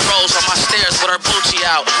 Need Amber Rose on my stairs with her Gucci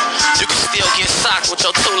out. You can still get socked with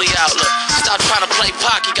your Thule out. Look, stop trying to play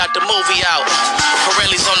Pocky, got the movie out.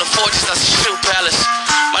 Pirelli's on the fortress, that's a shoe palace.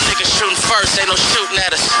 My niggas shooting first, ain't no shooting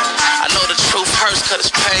at us. I know the truth hurts, cause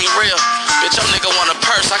it's pain real. Bitch, your nigga want a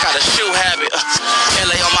purse, I got a shoe habit.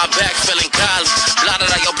 LA on my back, feeling godly. Blotted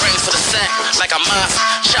out your brains for the sack, like I'm off.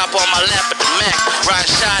 Chop on my lap at the Mac. Ryan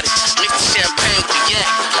shot it, mix the champagne with the yak.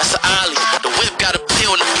 That's an ollie. The whip got a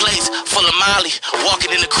pill in the place, full of Molly.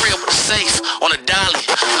 Walking in the crib with the safe on a dolly.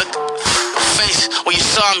 Look face when you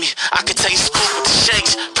saw me, I could take scoop with the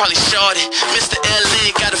shakes, probably shorty. Mr.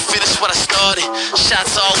 LA, gotta finish what I started.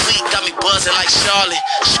 Shots all week, got me buzzing like Charlotte.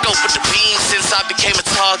 Scope with the beam since I became a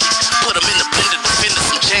target. Put them in the blender, defender,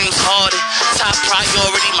 some James Harden. Top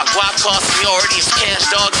priority, my guap cost seniority. It's cash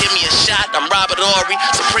dog, give me a shot, I'm Robert Horry.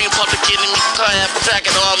 Supreme public enemy, class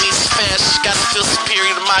attacking all me. It's fast, got to feel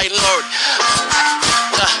superior to minority.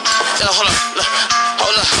 Hold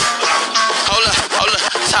up.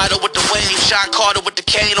 Tied up with the wave, Sean Carter with the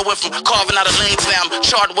cane. I went from carving out of lanes, now I'm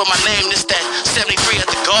charted with my name. This that 73 at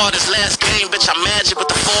the guard, his last game. Bitch, I'm Magic with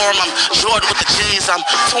the forum, I'm Jordan with the J's. I'm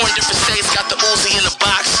touring different states, got the Uzi in the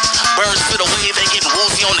box. Birds feel the wave, they getting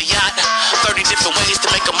woozy on the yacht. 30 different ways to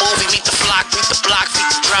make a movie. Meet the flock, meet the block, feet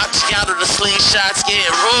the drop. Out of the slingshots, yeah,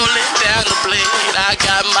 rolling down the blade. I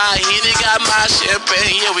got my Henny, got my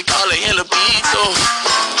champagne. Yeah, we call it Henabito.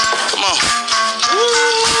 Come on.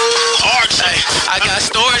 Hey, I got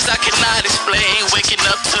stories I cannot explain. Waking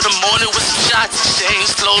up to the morning with some shots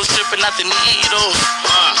exchanged. Flows dripping out the needle.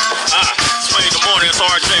 Sway in the morning, it's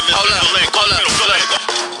RJ. Hold up.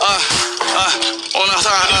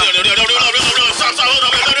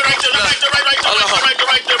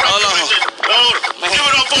 Give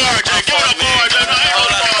it up for RJ. Give it up for RJ.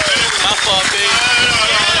 My fault, baby.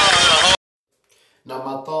 Now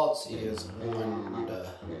my thoughts is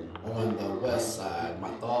on the west side.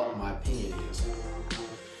 My opinion is.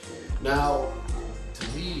 Now, to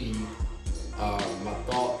me, my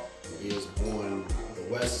thought is on the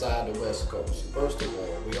west side, the west coast. First of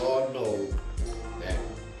all, we all know that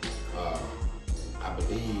I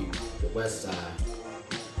believe the west side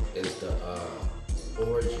is the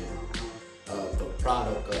origin of the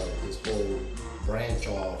product of this whole branch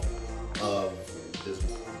off of this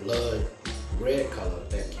blood red color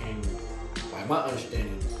that came, by my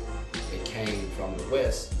understanding, it came from the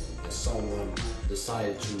west, and someone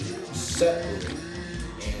decided to separate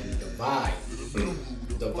and divide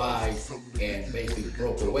and basically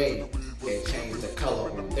broke away and changed the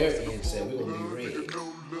color on their end and said, we're gonna be red,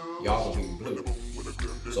 y'all gonna be blue.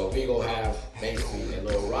 So we gonna have basically a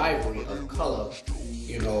little rivalry of color,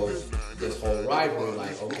 you know, this whole rivalry,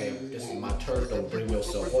 like, okay, this is my turf, don't bring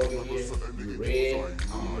yourself over here, you red,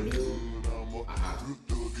 I'm blue.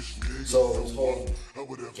 So this whole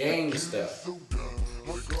gang stuff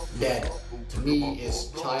that to me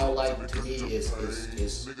is childlike, to me is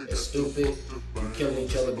stupid. We're killing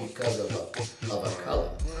each other because of a color.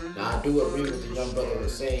 Now I do agree with the young brother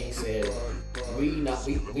was saying. He said we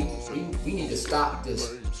need to stop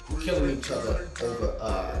this killing each other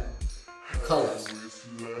over colors.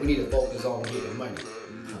 We need to focus on getting money.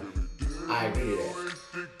 I agree with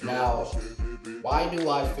that. Now, why do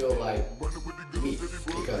I feel like me?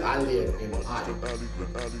 Because I live in Ohio.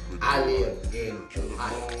 I live in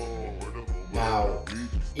Ohio. Now,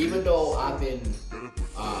 even though I'm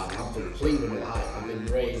from Cleveland, Ohio. I've been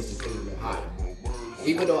raised in Cleveland, Ohio.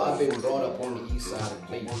 Even though I've been brought up on the east side of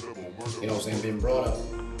Cleveland, you know what I'm saying, been brought up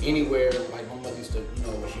anywhere, like my mother used to, you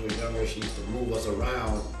know, when she was younger, she used to move us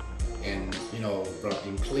around, and, you know, from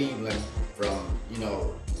in Cleveland, from, you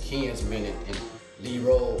know, Kinsman and Lee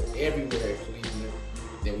Road, everywhere in Cleveland.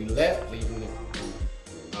 Then we left Cleveland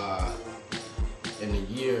in the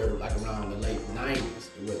year, like around the late 90s.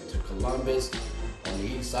 We went to Columbus on the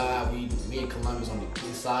east side. We in Columbus on the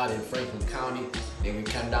east side in Franklin County. Then we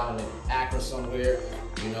come down to Akron somewhere,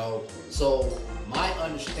 you know. So my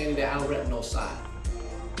understanding that I don't rep no side.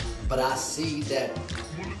 But I see that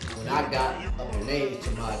when I got up in age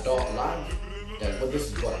to my adult life, but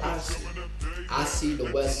this is what I see. I see the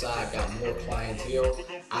West Side got more clientele.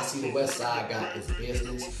 I see the West Side got its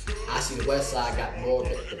business. I see the West Side got more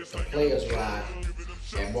the players ride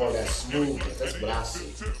and more of that smoothness. That's what I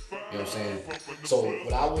see. You know what I'm saying? So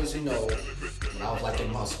when I was, you know, when I was like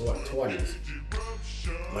in my 20s,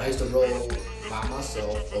 when I used to roll by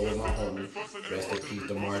myself or with my homie, rest in peace,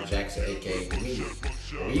 DeMar Jackson, aka Comedian.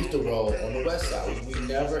 We used to roll on the West Side. We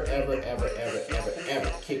never, ever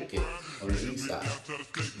kicked it on the East Side.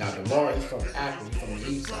 Now DeMar, he's from Akron, he's from the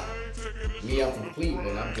East Side. Me, I'm from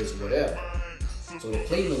Cleveland, I'm just whatever. So the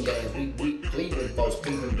Cleveland games, we Cleveland folks,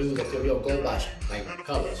 Cleveland dudes up there, we don't go by like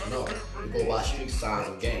colors, no. We go by street signs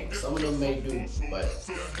of gangs. Some of them may do, but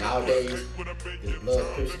nowadays, this blood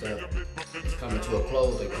Crip stuff is coming to a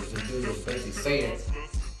close because this dude was basically saying,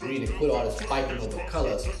 we need to quit all this fighting over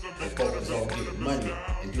colors and focus on getting money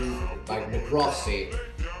and do like Rick Ross said.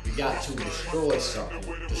 We got to destroy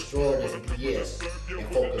something, destroy this BS, and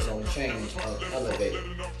focus on change, on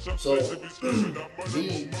elevating. So,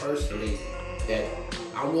 me personally, that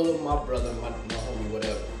I'm willing my brother, my homie,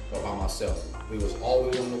 whatever, or by myself. We was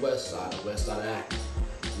always on the west side of Akron.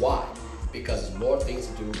 Why? Because there's more things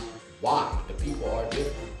to do. Why? The people are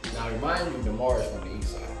different. Now, remind you, DeMar is from the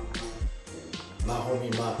east side. My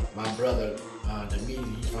homie, my brother,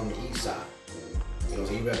 Demetrius, he's from the east side. You know,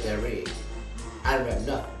 so he rep that red. I didn't rep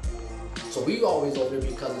nothing. So we always over there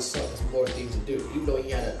because there's more things to do. Even though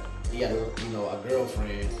he had a you know, a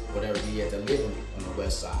girlfriend, whatever, he had to live on the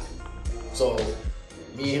west side. So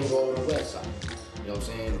me and him roll on the west side. You know what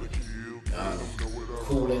I'm saying?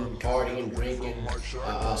 Cooling, partying, drinking,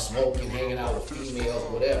 smoking, hanging out with females,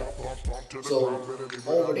 whatever. So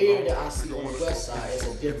over there that I see on the west side, it's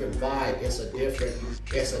a different vibe. It's a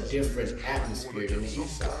different atmosphere than the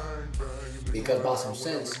east side. Because by some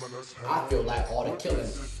sense, I feel like all the killing,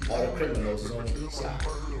 all the criminals is on the east side.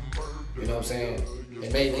 You know what I'm saying?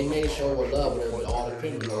 They may show with love with all the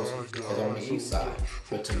criminals is on the east side.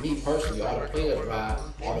 But to me personally, all the players ride,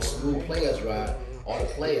 all the smooth players ride, all the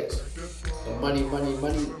players. The money, you know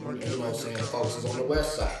what I'm saying, folks, is on the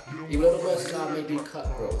west side. Even though the west side may be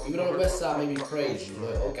cutthroat, even though the west side may be crazy,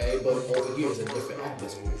 but okay, but over here it's a different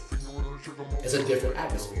atmosphere. It's a different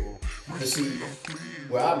atmosphere. You see,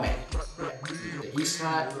 where I'm at, the east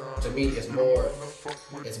side, to me, is more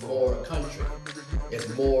country. It's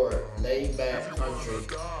more laid back country,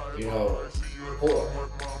 you know, poor.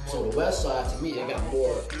 So the west side, to me, it got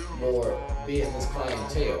more business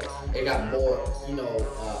clientele. It got more, you know,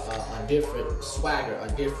 a different swagger, a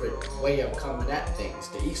different way of coming at things.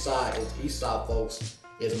 The east side folks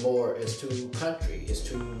is too country. It's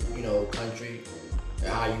too, you know, country. And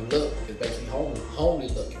how you look is basically homely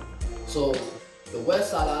looking. So the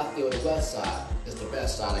west side, I feel the west side is the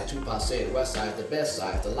best side. Like Tupac said, the west side is the best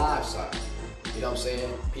side, it's the live side. You know what I'm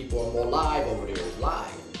saying? People are more live over there. It's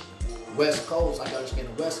live. West Coast, I can understand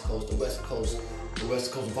the West Coast. The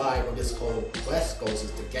West Coast vibe of this whole West Coast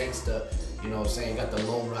is the gangster. You know what I'm saying? You got the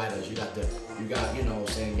low riders. You got you know what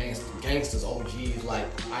I'm saying, gangsters, OGs like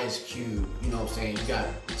Ice Cube. You know what I'm saying? You got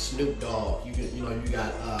Snoop Dogg. You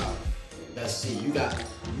got Let's see, you got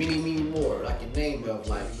many more, like your name of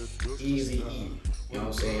like Easy E. You know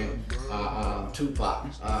what I'm saying? Tupac.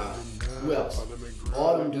 Who else?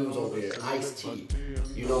 All them dudes over there. Ice-T.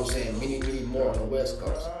 You know what I'm saying? Many more on the West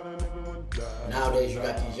Coast. Nowadays, you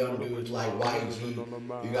got these young dudes like YG.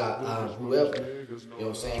 You got whoever. You know what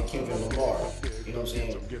I'm saying? Kendrick Lamar. You know what I'm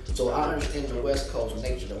saying? So I understand the West Coast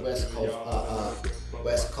nature, the West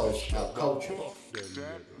Coast culture.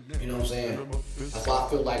 You know what I'm saying? That's why I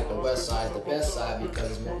feel like the West Side is the best side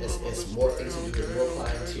because it's more things to do, there's more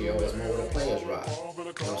clientele, it's more where the players ride. You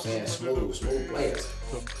know what I'm saying? Smooth players.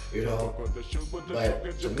 You know?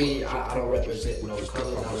 But to me, I don't represent no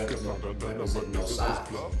colors, I represent no sides.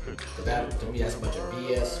 Because that, to me, that's a bunch of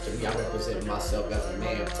BS. To me, I represent myself as a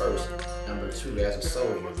man first, number two, as a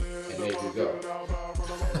soldier, and there you go.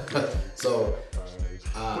 So,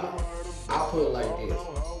 I'll put it like this.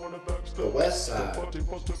 The West Side, the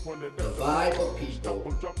vibe of people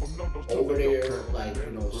over there, like,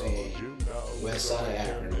 you know what I'm saying, West Side of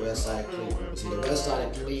Akron, West Side of Cleveland. See, the West Side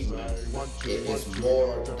of Cleveland, it is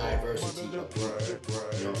more diversity of people.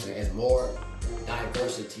 You know what I'm saying? It's more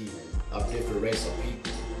diversity of different race of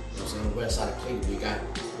people. You know what I'm saying? The West Side of Cleveland, you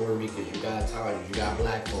got Puerto Ricans, you got Italians, you got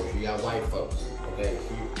black folks, you got white folks. Okay,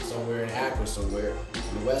 somewhere in Akron, somewhere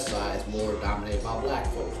on the West Side, it's more dominated by black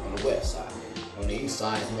folks on the West Side. On the East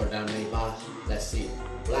Side, it's more dominated by, let's see,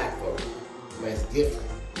 black folks. But it's different.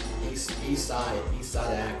 East side of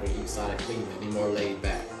Akron, East side of Cleveland, they're more laid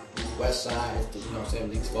back. West Side, is, you know what I'm saying,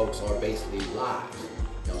 these folks are basically live.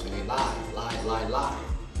 You know what I'm saying, they live.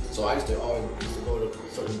 So I used to always go to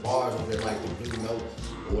certain bars over there, like the Blue Note,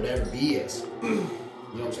 or whatever BS. You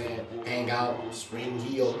know what I'm saying? Hang out, Spring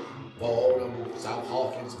Hill, Baldwin, South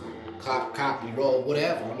Hawkins, Cockney Road,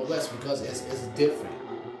 whatever on the West, because it's different.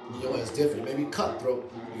 You know, it's different. Maybe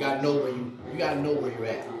cutthroat. You gotta know where you're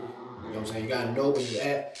at. You know what I'm saying? You gotta know where you're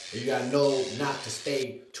at, and you gotta know not to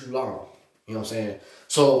stay too long. You know what I'm saying?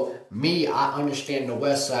 So me, I understand the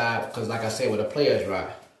West Side because, like I said, where the players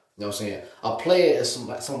ride. You know what I'm saying? A player is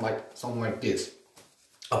something like this.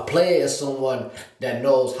 A player is someone that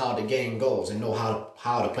knows how the game goes and know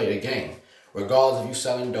how to play the game. Regardless if you're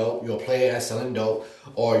selling dope, you're a player at selling dope,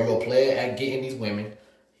 or you're a player at getting these women.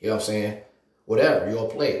 You know what I'm saying? Whatever, you're a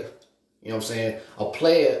player. You know what I'm saying? A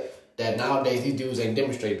player that nowadays these dudes ain't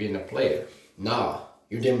demonstrate being a player. Nah,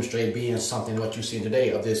 you demonstrate being something what you see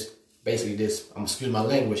today of this, basically this, excuse my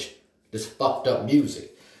language, this fucked up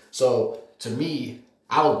music. So to me,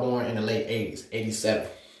 I was born in the late 80s, 87.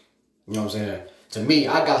 You know what I'm saying? To me,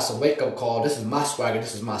 I got some wake up call. This is my swagger,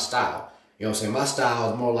 this is my style. You know what I'm saying? My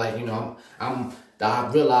style is more like, you know, I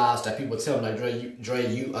realized that people tell me like, Dre,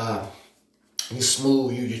 you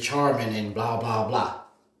smooth, you're charming, and blah, blah, blah.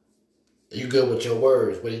 You good with your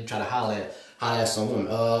words, but you try to holler at some woman.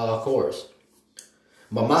 Of course.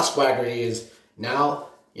 But my swagger is now,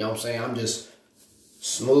 you know what I'm saying, I'm just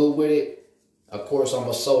smooth with it. Of course, I'm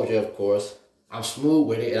a soldier, of course. I'm smooth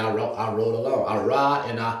with it, and I roll alone. I ride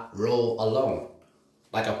and I roll alone.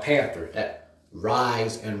 Like a panther that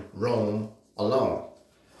rides and roam alone.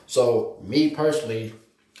 So, me personally,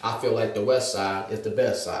 I feel like the West Side is the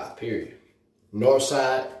best side, period. North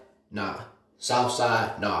Side, nah. South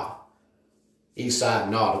Side, nah. East Side,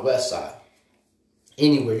 nah. The West Side.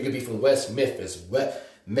 Anywhere. You could be from West Memphis,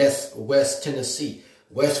 West Tennessee,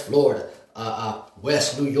 West Florida,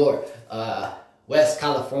 West New York, West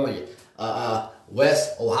California,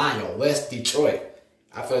 West Ohio, West Detroit.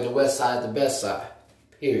 I feel like the West Side is the best side,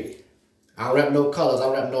 period. I don't rep no colors. I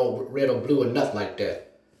don't rep no red or blue or nothing like that.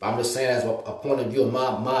 But I'm just saying as a point of view of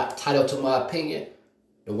my title to my opinion,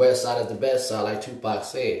 the West Side is the best side, like Tupac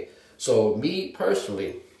said. So me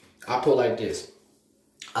personally, I put it like this.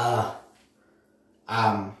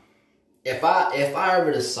 If I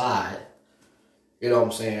ever decide, you know what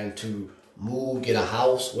I'm saying, to move, get a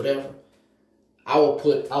house, whatever, I will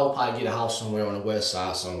probably get a house somewhere on the West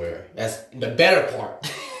Side somewhere. That's the better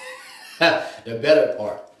part. The better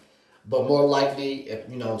part. But more likely, if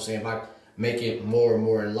you know what I'm saying, if I make it more and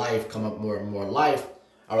more in life, come up more and more in life,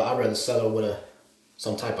 I'd rather settle with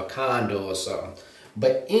some type of condo or something.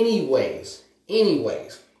 But anyways,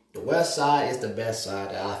 the West Side is the best side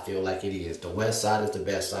that I feel like it is. The West Side is the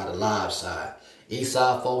best side, the live side. East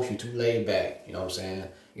Side folks, you too laid back. You know what I'm saying?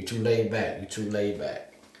 You too laid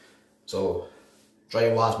back. So,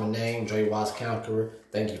 Dre Wise my name, Dre Wise Conqueror.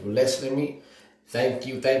 Thank you for listening to me. Thank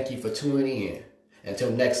you for tuning in.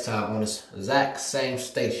 Until next time on this exact same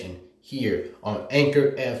station here on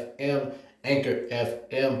Anchor FM,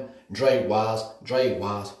 Dre Wise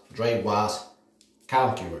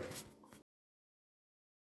Conqueror.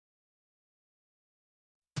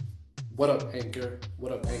 What up, Anchor?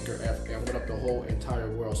 What up, Anchor FM? What up, the whole entire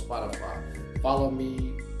world, Spotify? Follow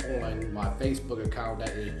me on my Facebook account, that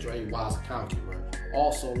is Dre Wise Conqueror.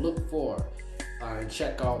 Also, look for and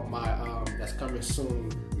check out my, that's coming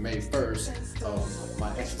soon, May 1st,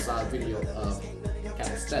 my exercise video of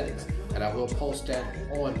calisthenics. And I will post that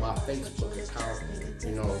on my Facebook account,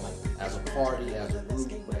 you know, as a party, as a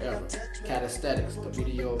group, whatever. Calisthenics, the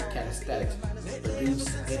video calisthenics,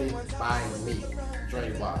 produced, edited by me,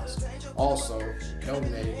 Dre Wise. Also,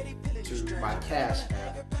 donate to my Cash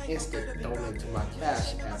App, instant donate to my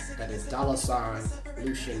Cash App, that is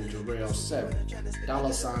 $Lucian Jarrell 7,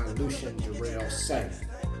 $Lucian Jarrell 7.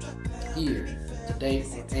 Here, today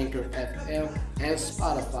on Anchor FM and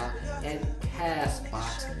Spotify and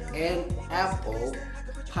Castbox and Apple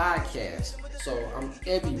Podcasts. So I'm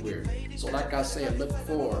everywhere. So like I said, look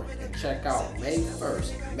forward and check out May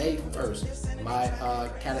 1st, my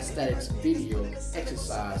calisthenics video,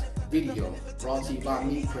 exercise video, brought to you by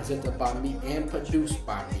me, presented by me, and produced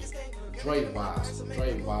by me. Dre Wise,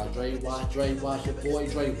 your boy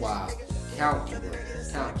Dre Wise. Counter.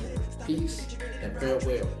 Peace and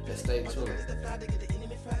farewell, and stay tuned.